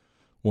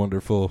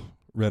wonderful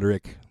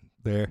rhetoric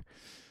there.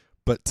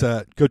 But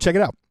go check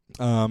it out.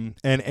 And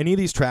any of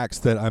these tracks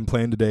that I'm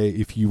playing today,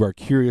 if you are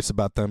curious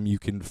about them, you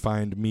can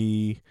find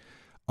me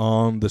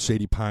on the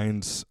Shady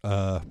Pines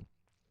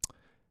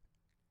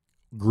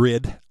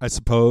grid, I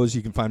suppose.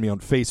 You can find me on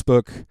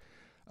Facebook.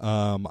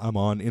 I'm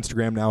on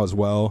Instagram now as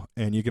well,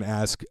 and you can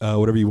ask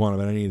whatever you want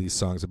about any of these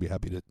songs. I'd be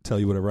happy to tell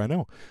you whatever I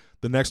know.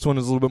 The next one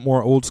is a little bit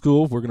more old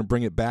school. We're going to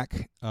bring it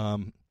back.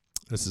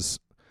 This is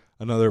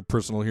another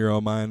personal hero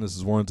of mine. This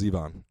is Warren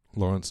Zevon.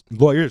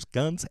 Lawyers,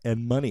 Guns,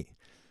 and Money.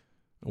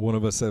 One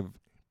of us have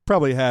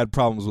probably had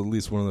problems with at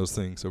least one of those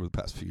things over the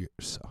past few years.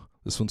 So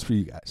this one's for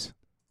you guys.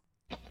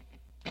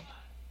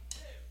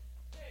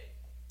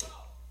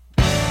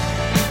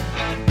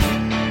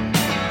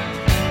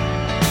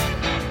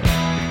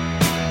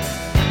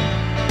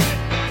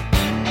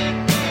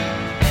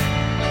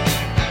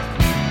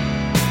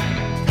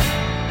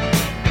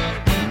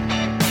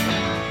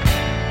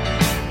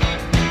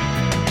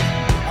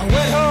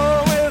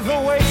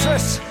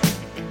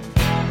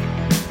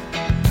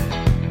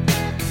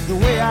 The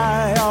way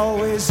I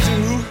always do.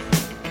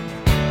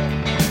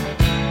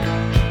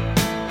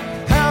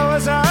 How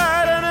was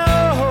I to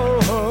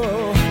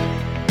know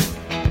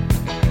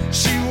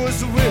she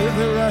was with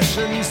the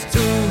Russians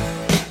too?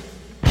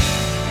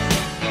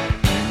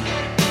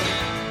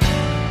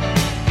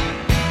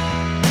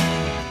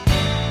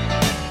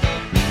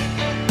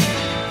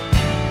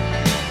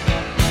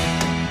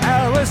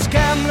 I was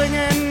gambling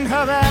in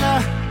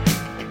Havana.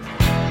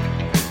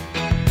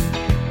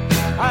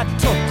 I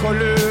took a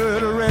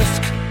little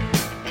risk.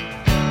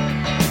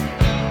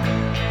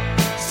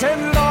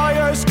 Send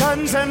lawyers,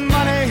 guns, and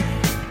money.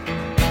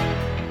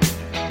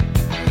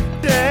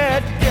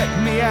 Dad, get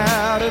me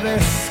out of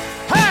this.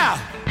 Ha!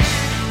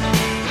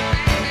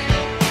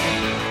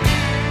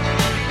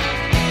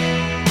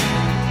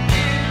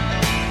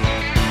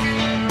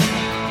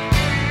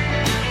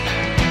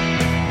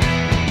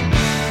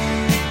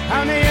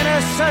 I'm the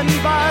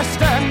innocent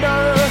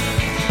bystander.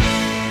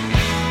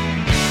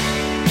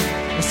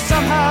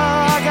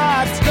 Somehow I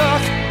got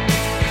stuck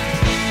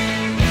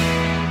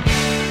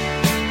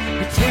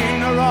between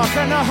the rock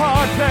and the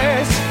hard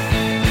place,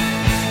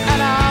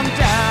 and I'm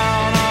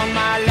down on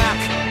my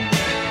luck.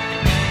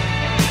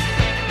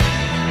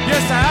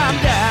 Yes, I'm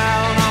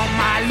down on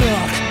my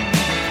luck.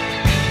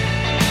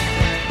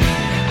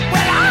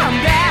 Well, I'm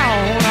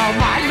down on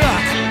my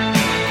luck.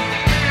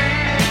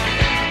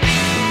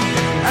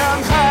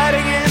 I'm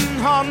hiding in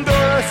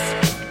Honduras.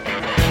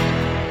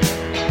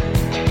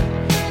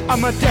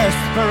 I'm a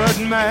desperate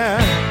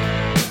man.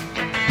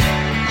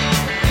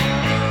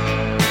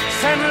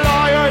 Send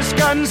lawyers,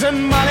 guns,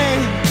 and money.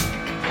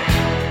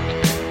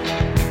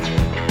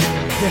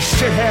 This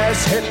shit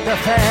has hit the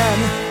fan.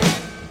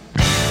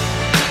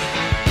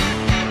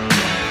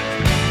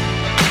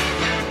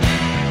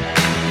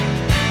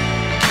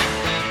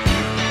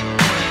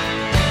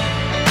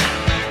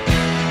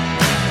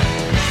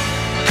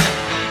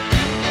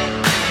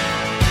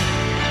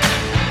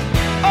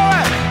 All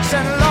right,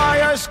 send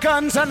lawyers,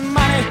 guns, and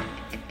money.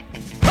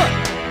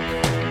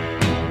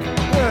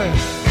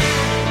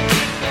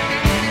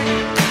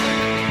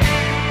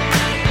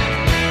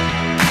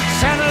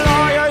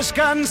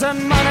 Guns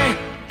and money.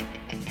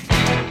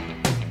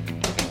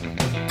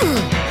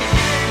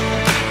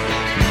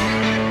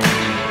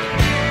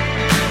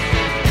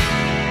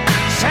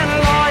 Send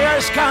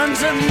lawyers,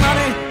 guns, and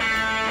money.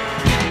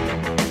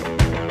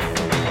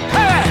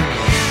 Hey!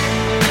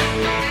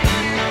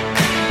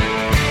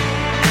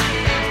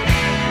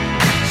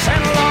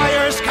 Send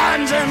lawyers,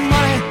 guns, and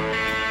money.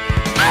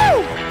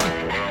 Oh!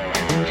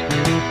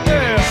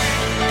 Yeah.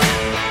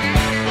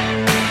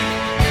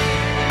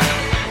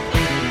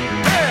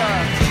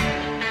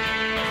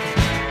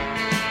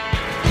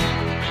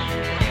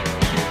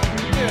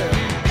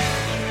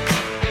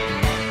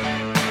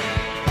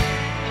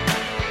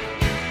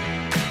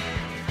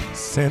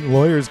 Send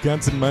lawyers,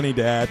 guns, and money,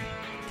 Dad.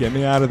 Get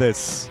me out of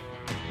this.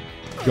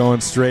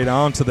 Going straight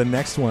on to the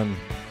next one.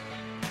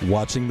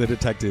 Watching the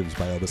Detectives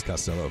by Elvis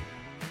Costello.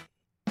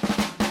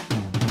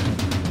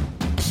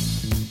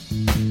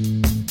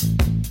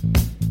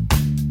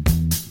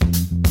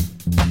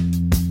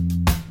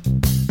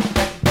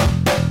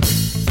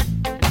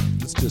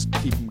 Let's just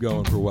keep them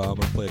going for a while. I'm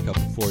going to play a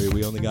couple for you.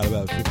 We only got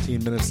about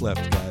 15 minutes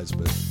left, guys,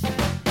 but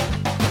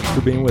thanks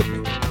for being with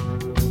me.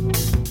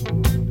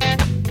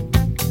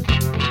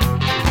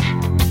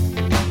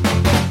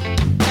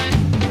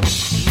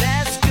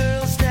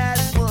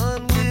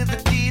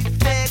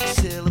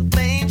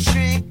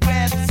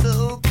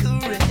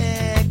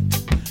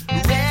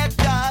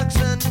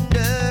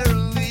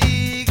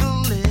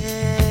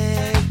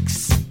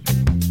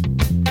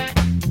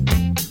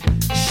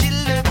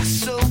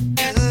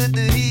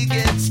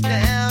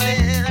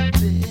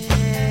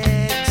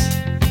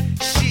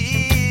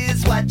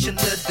 Watching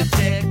the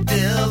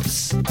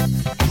detectives.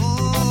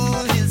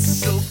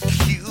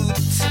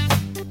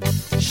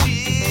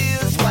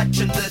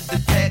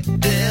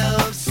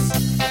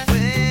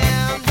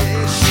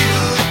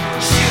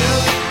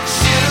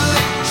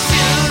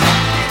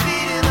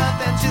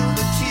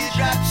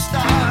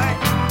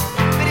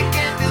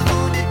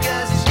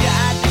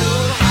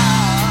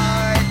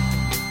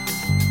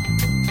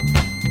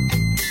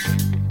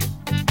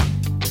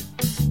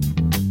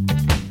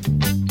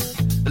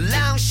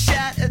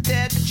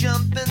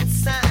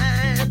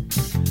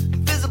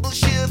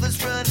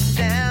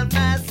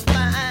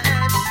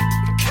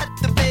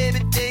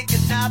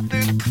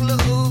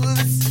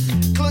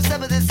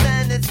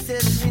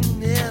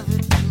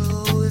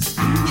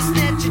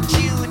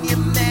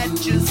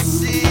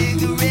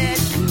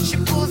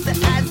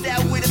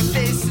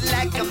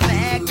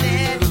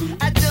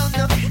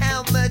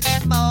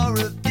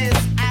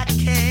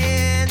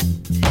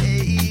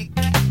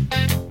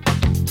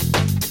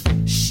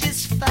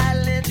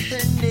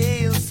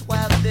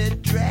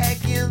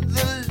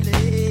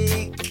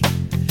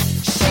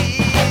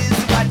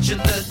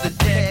 watching the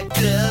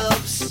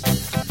detectives.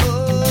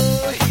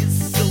 Oh, he's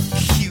so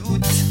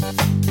cute.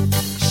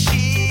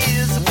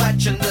 She's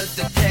watching the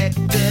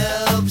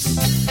detectives.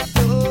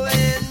 Oh,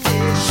 and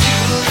they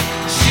shoot.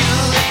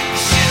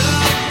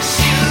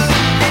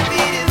 They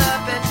beat him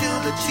up until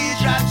the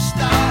teardrops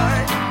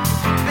start.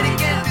 But he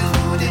can't do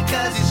it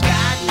 'cause he's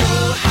got no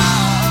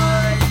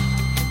heart.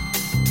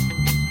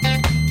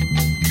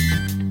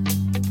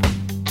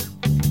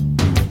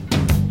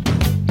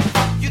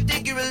 You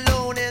think you're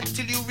alone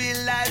until you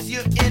realize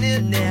you're in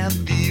it now.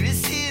 Fear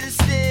is here to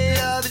stay.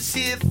 Love is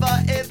here for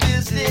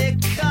every day.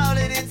 Call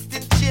it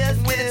instant chess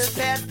when it's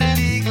past the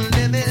legal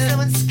limit.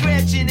 Someone's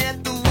scratching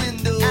at the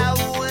window. I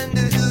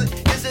wonder who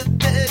is it.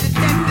 The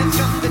detective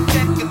from the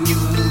check if you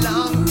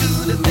belong to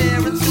the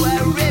parents who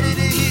are ready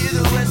to hear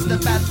the rest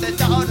about their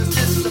daughter's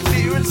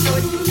disappearance. So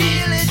it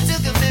really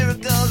took a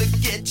miracle to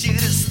get you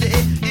to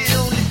stay. It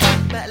only took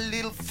my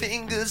little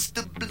fingers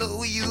to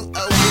blow you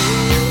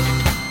away.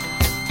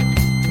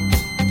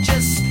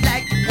 Just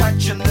like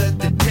watching the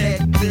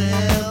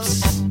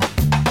detectives.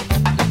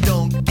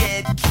 Don't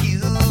get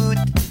cute.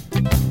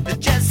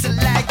 Just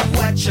like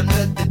watching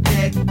the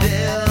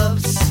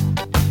detectives.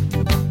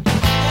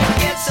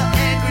 Get so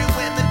angry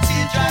when the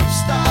teardrops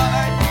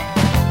start.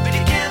 But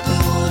he can't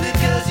hold it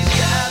 'cause he's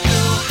got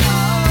no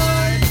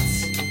heart.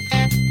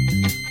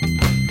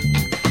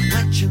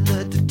 Watching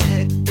the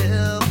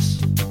detectives.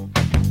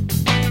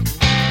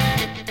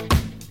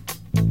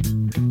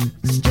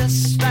 It's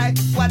just like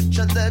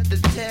watching the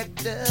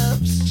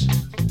detectives.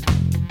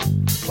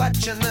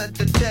 Watching the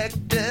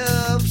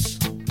detectives.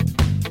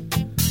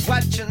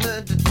 Watching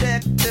the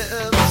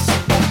detectives.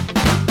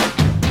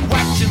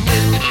 Watching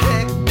the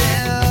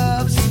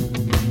detectives.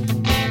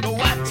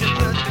 Watching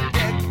the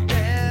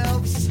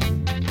detectives.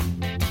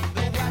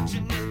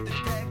 Watching the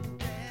detectives.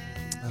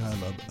 I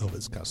love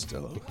Elvis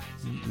Costello.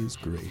 He is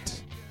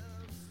great.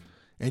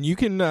 And you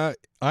can,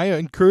 I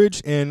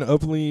encourage and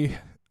openly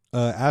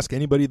ask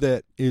anybody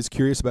that is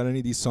curious about any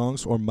of these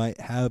songs or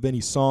might have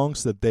any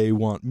songs that they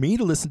want me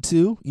to listen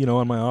to,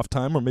 on my off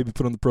time or maybe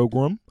put on the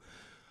program.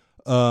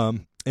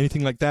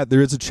 Anything like that.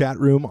 There is a chat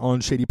room on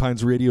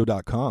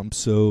shadypinesradio.com,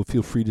 so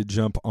feel free to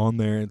jump on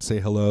there and say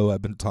hello.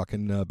 I've been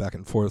talking back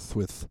and forth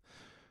with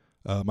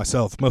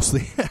myself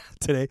mostly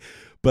today,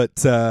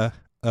 but my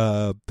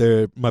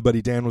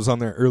buddy Dan was on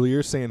there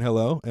earlier saying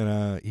hello,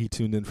 and he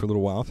tuned in for a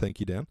little while.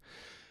 Thank you, Dan.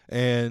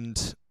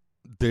 And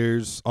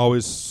there's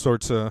always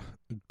sorts of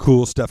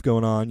cool stuff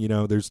going on.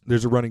 There's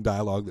a running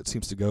dialogue that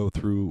seems to go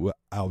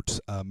throughout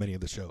many of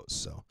the shows,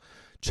 so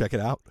check it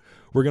out.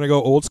 We're going to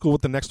go old school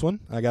with the next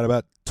one. I got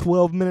about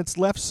 12 minutes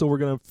left, so we're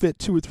going to fit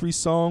 2 or 3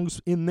 songs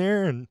in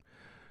there and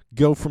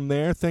go from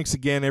there. Thanks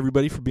again,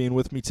 everybody, for being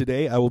with me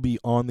today. I will be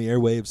on the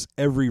airwaves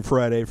every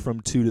Friday from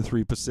 2 to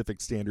 3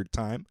 Pacific Standard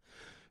Time.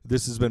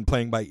 This has been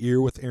Playing by Ear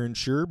with Aaron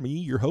Scher, me,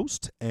 your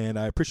host, and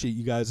I appreciate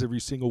you guys,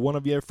 every single one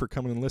of you, for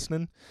coming and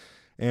listening,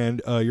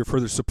 and your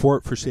further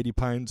support for Shady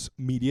Pines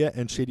Media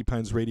and Shady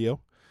Pines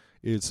Radio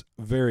is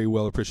very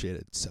well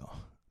appreciated. So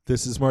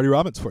this is Marty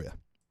Robbins for you.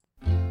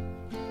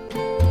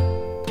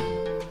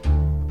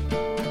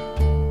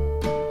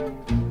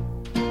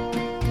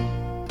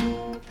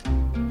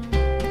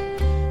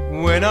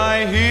 When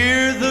I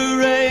hear the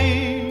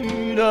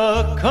rain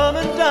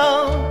a-comin'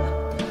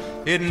 down,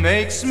 it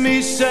makes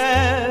me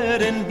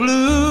sad and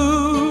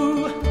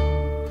blue.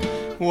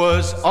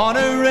 Was on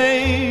a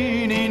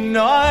rainy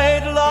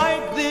night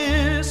like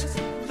this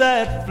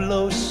that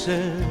Flo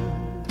said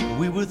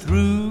we were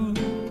through.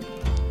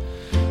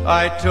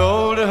 I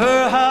told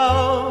her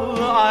how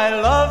I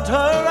loved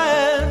her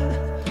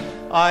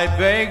and I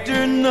begged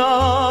her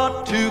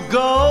not to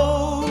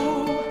go.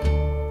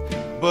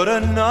 But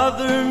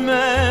another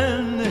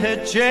man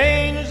had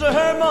changed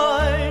her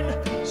mind,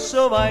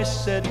 so I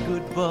said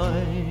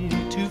goodbye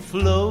to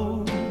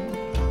Flo.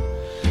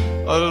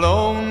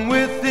 Alone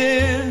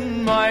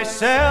within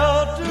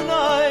myself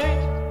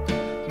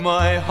tonight,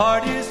 my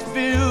heart is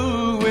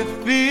filled with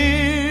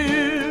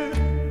fear.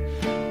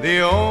 The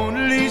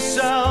only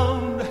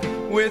sound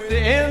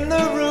within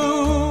the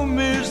room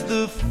is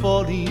the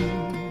falling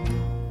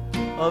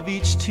of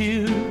each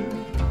tear.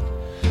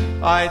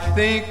 I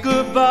think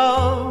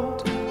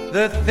about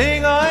the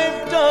thing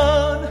I've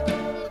done.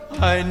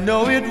 I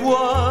know it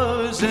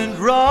wasn't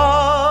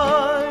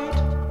right.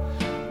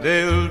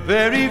 They'll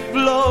bury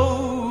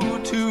Flo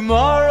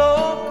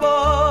tomorrow,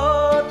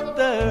 but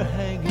they're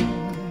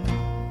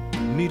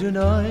hanging me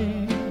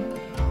tonight.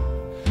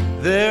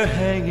 They're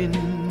hanging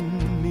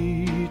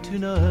me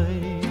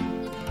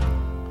tonight.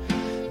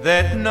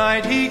 That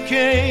night he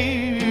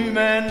came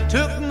and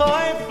took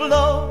my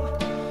Flo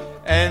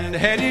and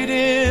headed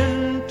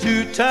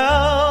into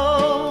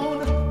town.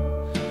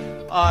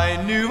 I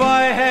knew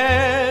I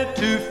had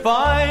to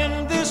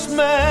find this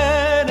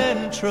man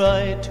and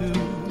try to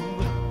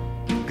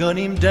gun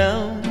him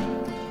down.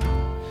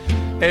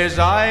 As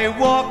I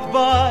walked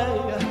by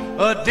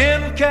a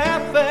dim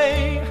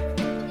cafe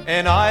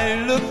and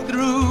I looked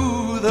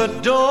through the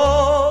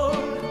door,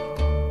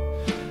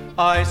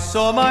 I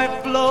saw my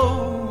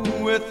Flo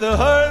with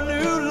her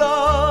new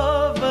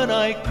love and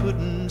I couldn't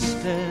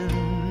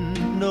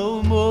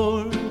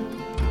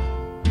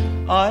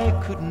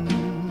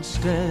couldn't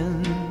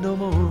stand no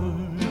more.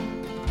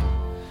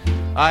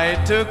 I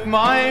took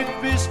my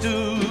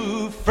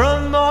pistol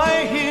from my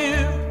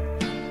hip,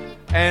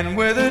 and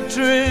with a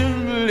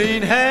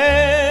trembling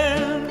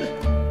hand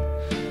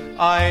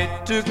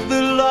I took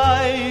the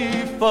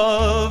life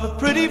of a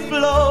pretty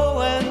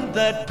Flo and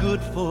that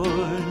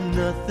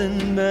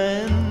good-for-nothing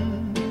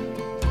man,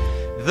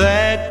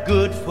 that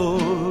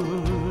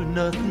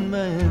good-for-nothing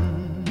man.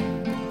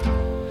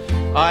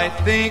 I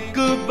think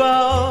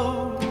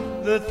about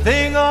the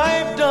thing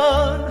I've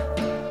done.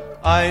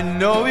 I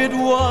know it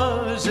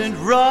wasn't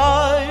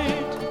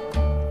right.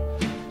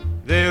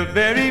 They'll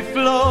bury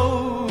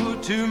Flo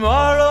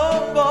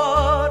tomorrow,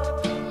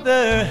 but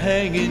they're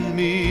hanging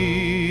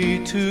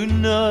me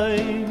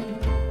tonight.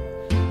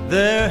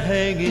 They're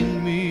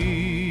hanging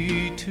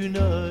me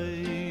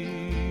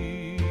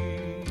tonight.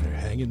 They're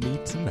hanging me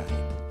tonight.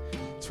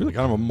 It's really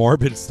kind of a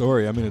morbid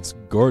story. I mean, it's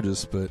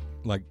gorgeous, but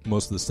like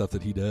most of the stuff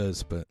that he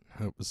does, but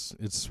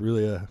it's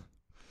really a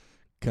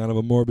kind of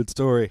a morbid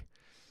story.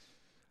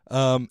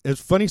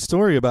 It's a funny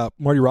story about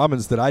Marty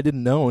Robbins that I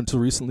didn't know until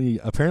recently.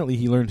 Apparently,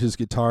 he learned his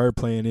guitar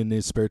playing in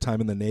his spare time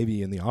in the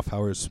Navy in the off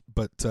hours,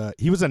 but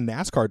he was a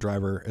NASCAR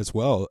driver as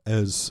well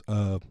as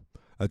a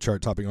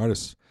chart-topping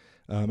artist,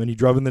 and he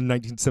drove in the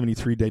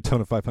 1973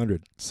 Daytona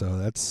 500, so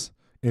that's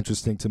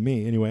interesting to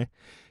me. Anyway,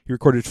 he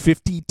recorded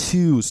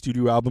 52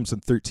 studio albums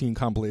and 13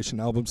 compilation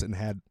albums and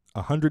had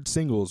 100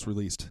 singles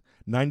released,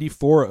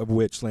 94 of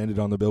which landed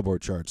on the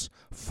Billboard charts,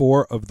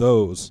 4 of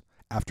those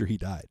after he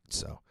died,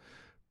 so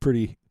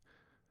pretty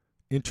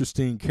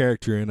interesting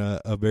character and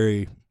a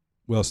very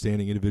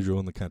well-standing individual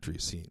in the country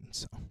scene.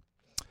 So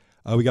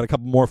we got a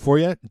couple more for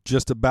you.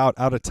 Just about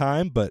out of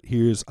time, but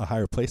here's A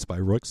Higher Place by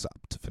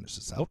Röyksopp to finish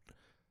this out.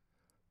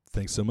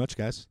 Thanks so much,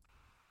 guys.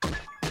 I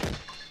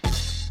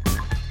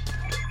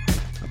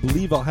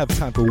believe I'll have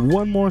time for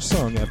one more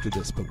song after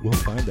this, but we'll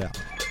find out.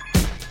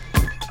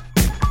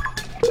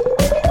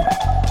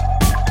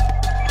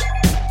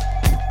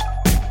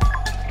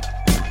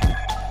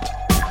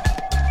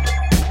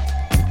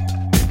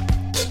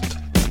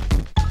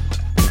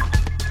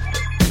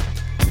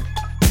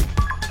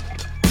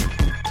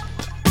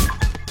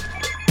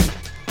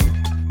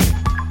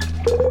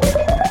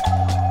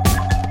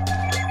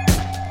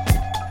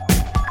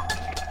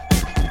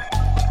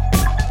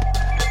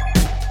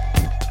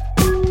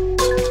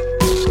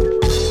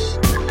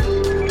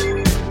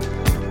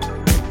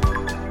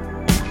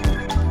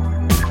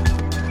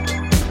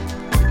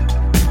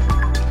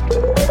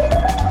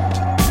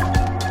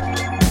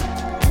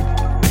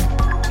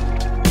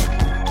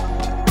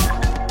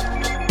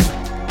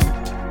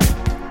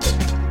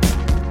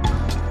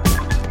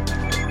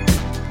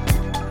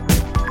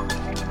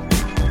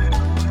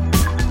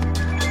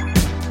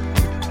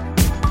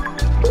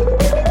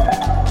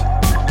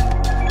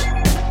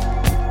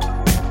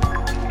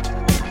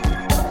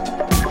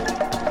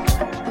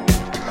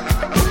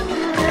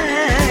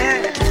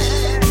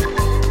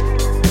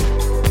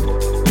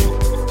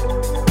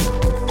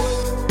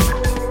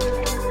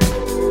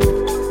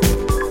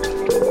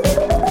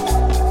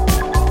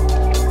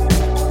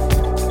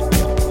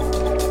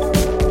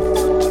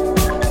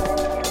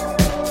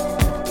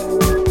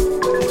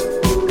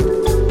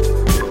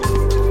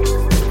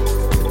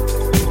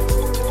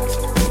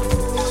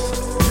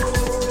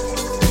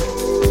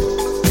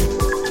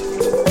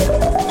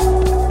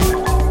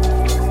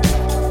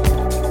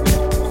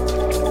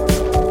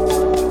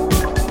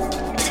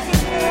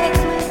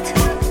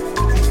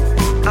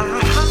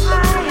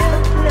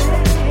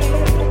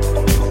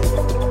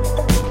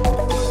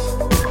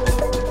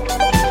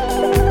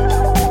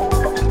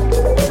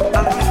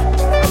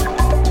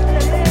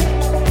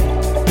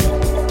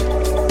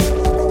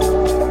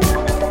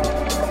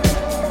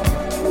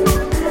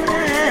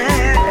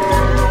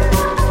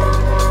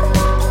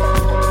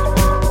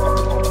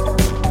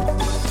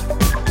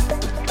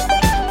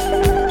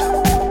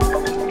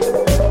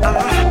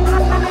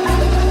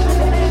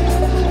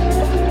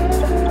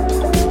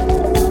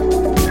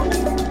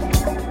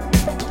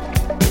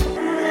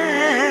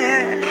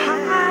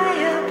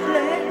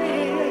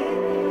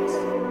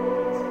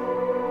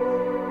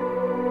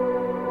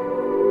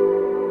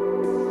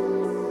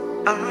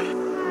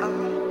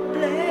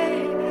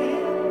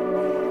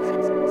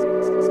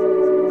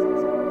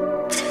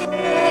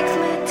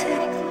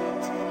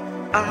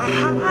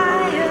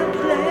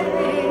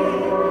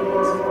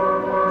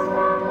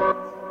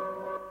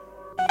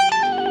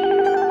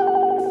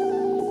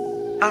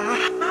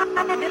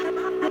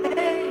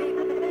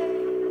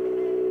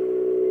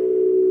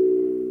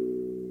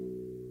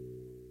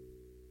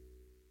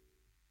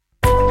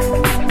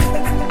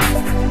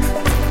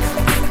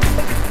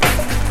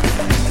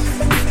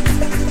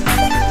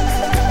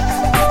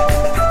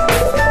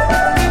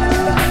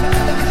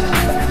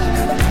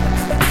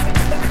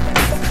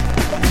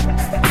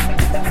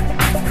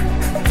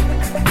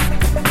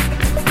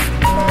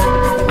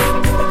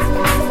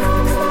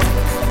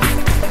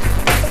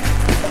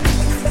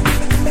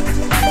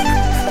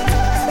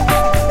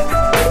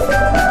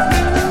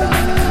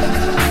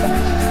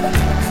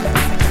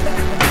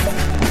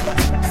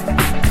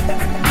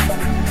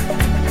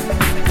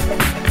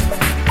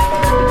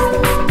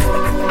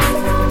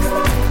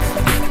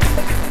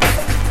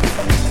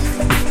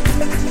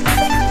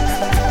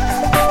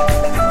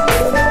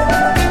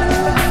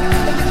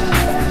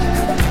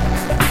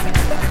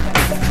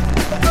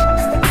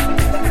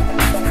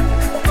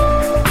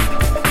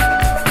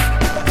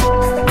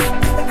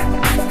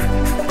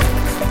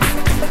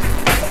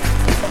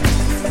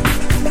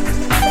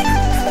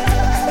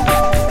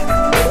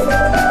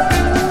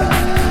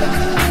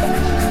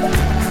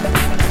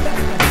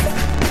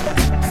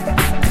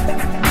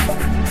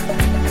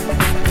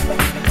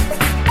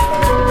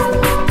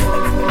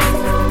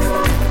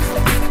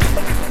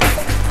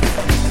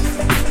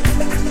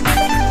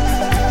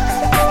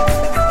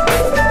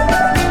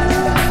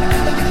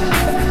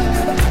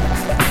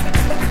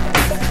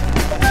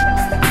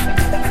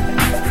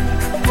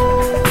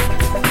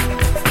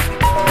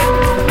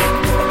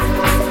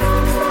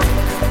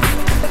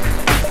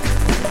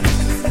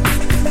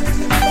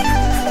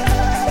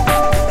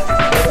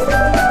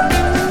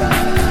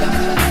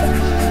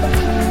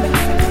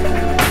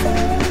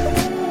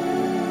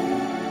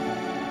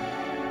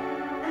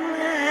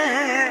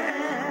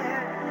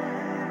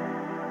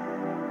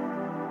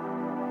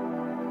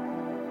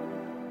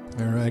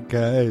 All right,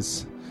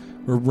 guys.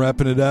 We're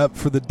wrapping it up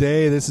for the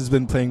day. This has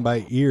been Playing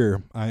by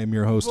Ear. I am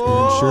your host, Aaron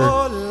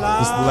Scher.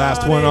 This is the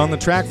last one on the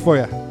track for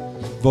you.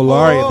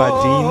 Volare by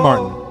Dean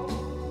Martin.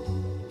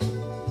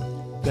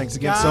 Thanks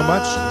again so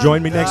much.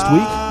 Join me next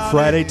week,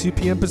 Friday, 2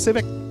 p.m.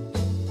 Pacific.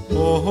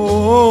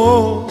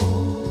 Oh,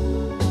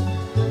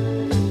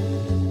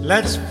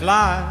 let's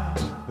fly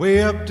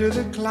way up to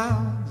the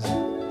clouds,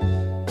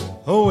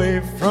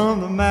 away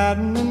from the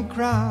maddening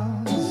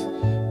crowds.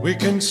 We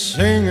can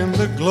sing in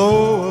the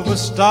glow of a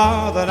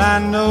star that I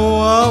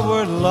know of,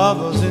 where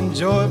lovers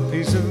enjoy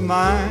peace of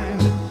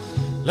mind.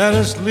 Let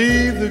us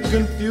leave the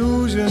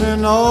confusion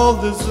and all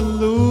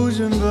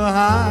disillusion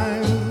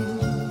behind.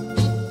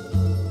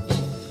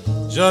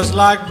 Just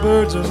like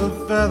birds of a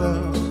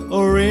feather,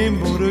 a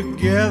rainbow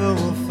together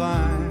we'll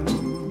find.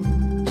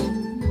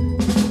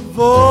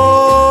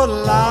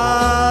 Volare,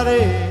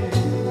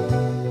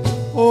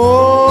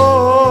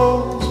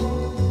 oh,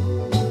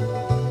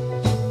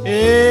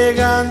 e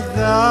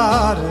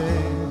cantare,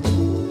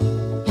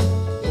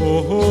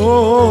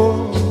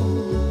 oh.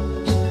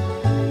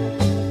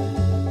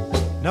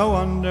 No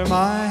wonder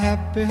my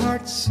happy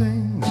heart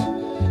sings.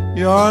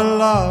 Your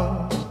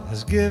love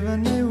has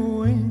given me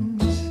wings.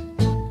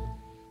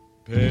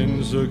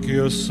 Penso che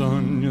io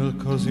sogno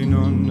così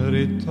non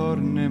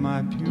ritorni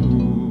mai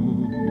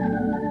più.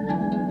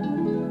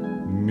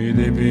 Mi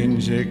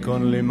dipinge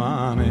con le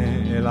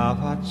mani e la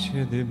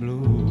faccia di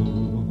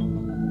blu.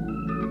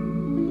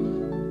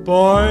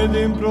 Poi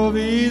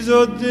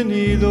d'improvviso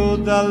tenido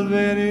dal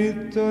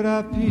vento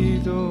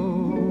rapito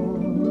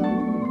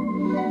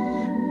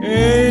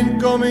e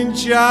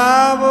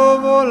incominciavo a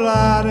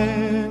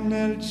volare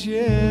nel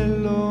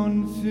cielo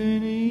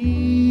infinito.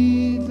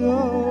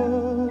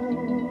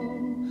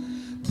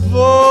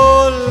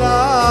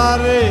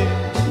 Volare,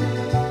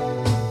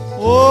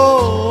 oh,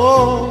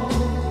 oh,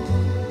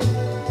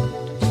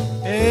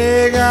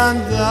 e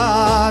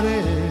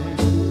cantare,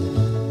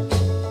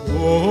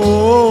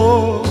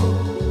 oh,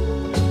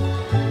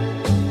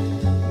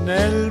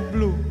 nel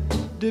blu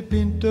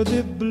dipinto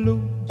di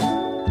blu.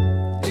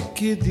 E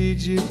che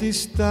dici di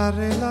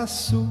stare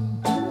lassù?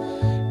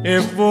 E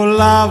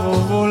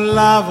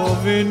volavo,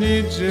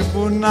 venice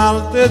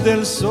punalte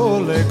del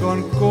sole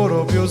con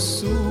coro più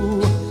su,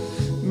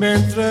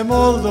 mentre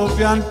molto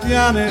pian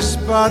piano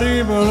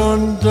sparivo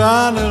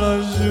lontano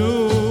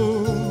laggiù.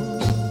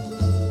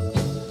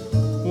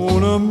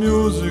 Una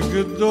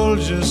musica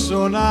dolce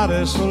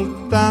suonare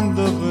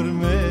soltanto per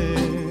me.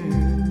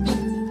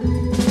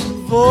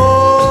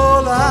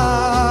 Volare,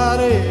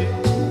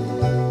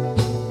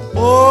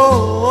 oh,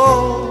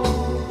 oh,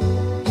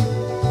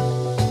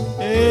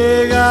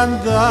 e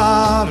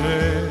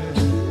cantare,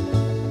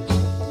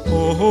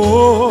 oh,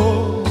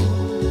 oh.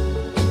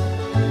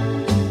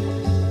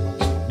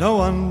 No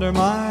wonder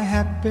my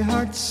happy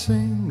heart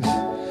sings.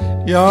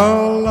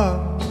 Your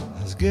love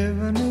has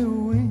given me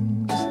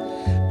wings.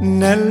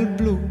 Nel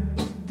blu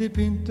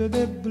dipinto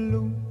di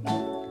blu.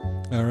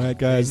 All right,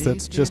 guys,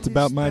 that's just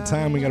about my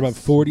time. We got about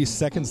 40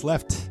 seconds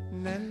left.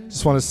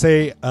 Just want to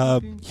say a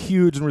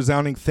huge and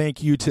resounding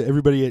thank you to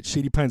everybody at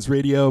Shady Pines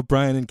Radio,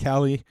 Brian and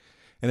Callie,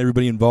 and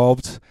everybody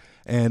involved.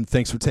 And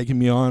thanks for taking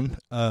me on.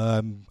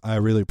 I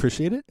really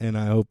appreciate it, and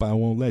I hope I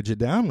won't let you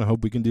down. I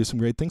hope we can do some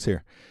great things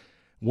here.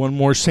 One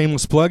more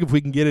shameless plug, if we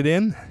can get it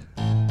in.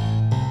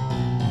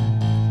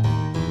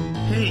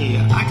 Hey,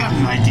 I got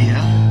an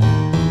idea.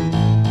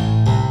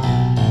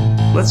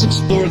 Let's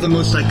explore the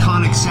most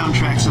iconic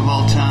soundtracks of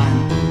all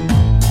time.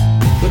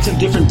 Let's have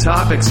different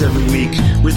topics every week with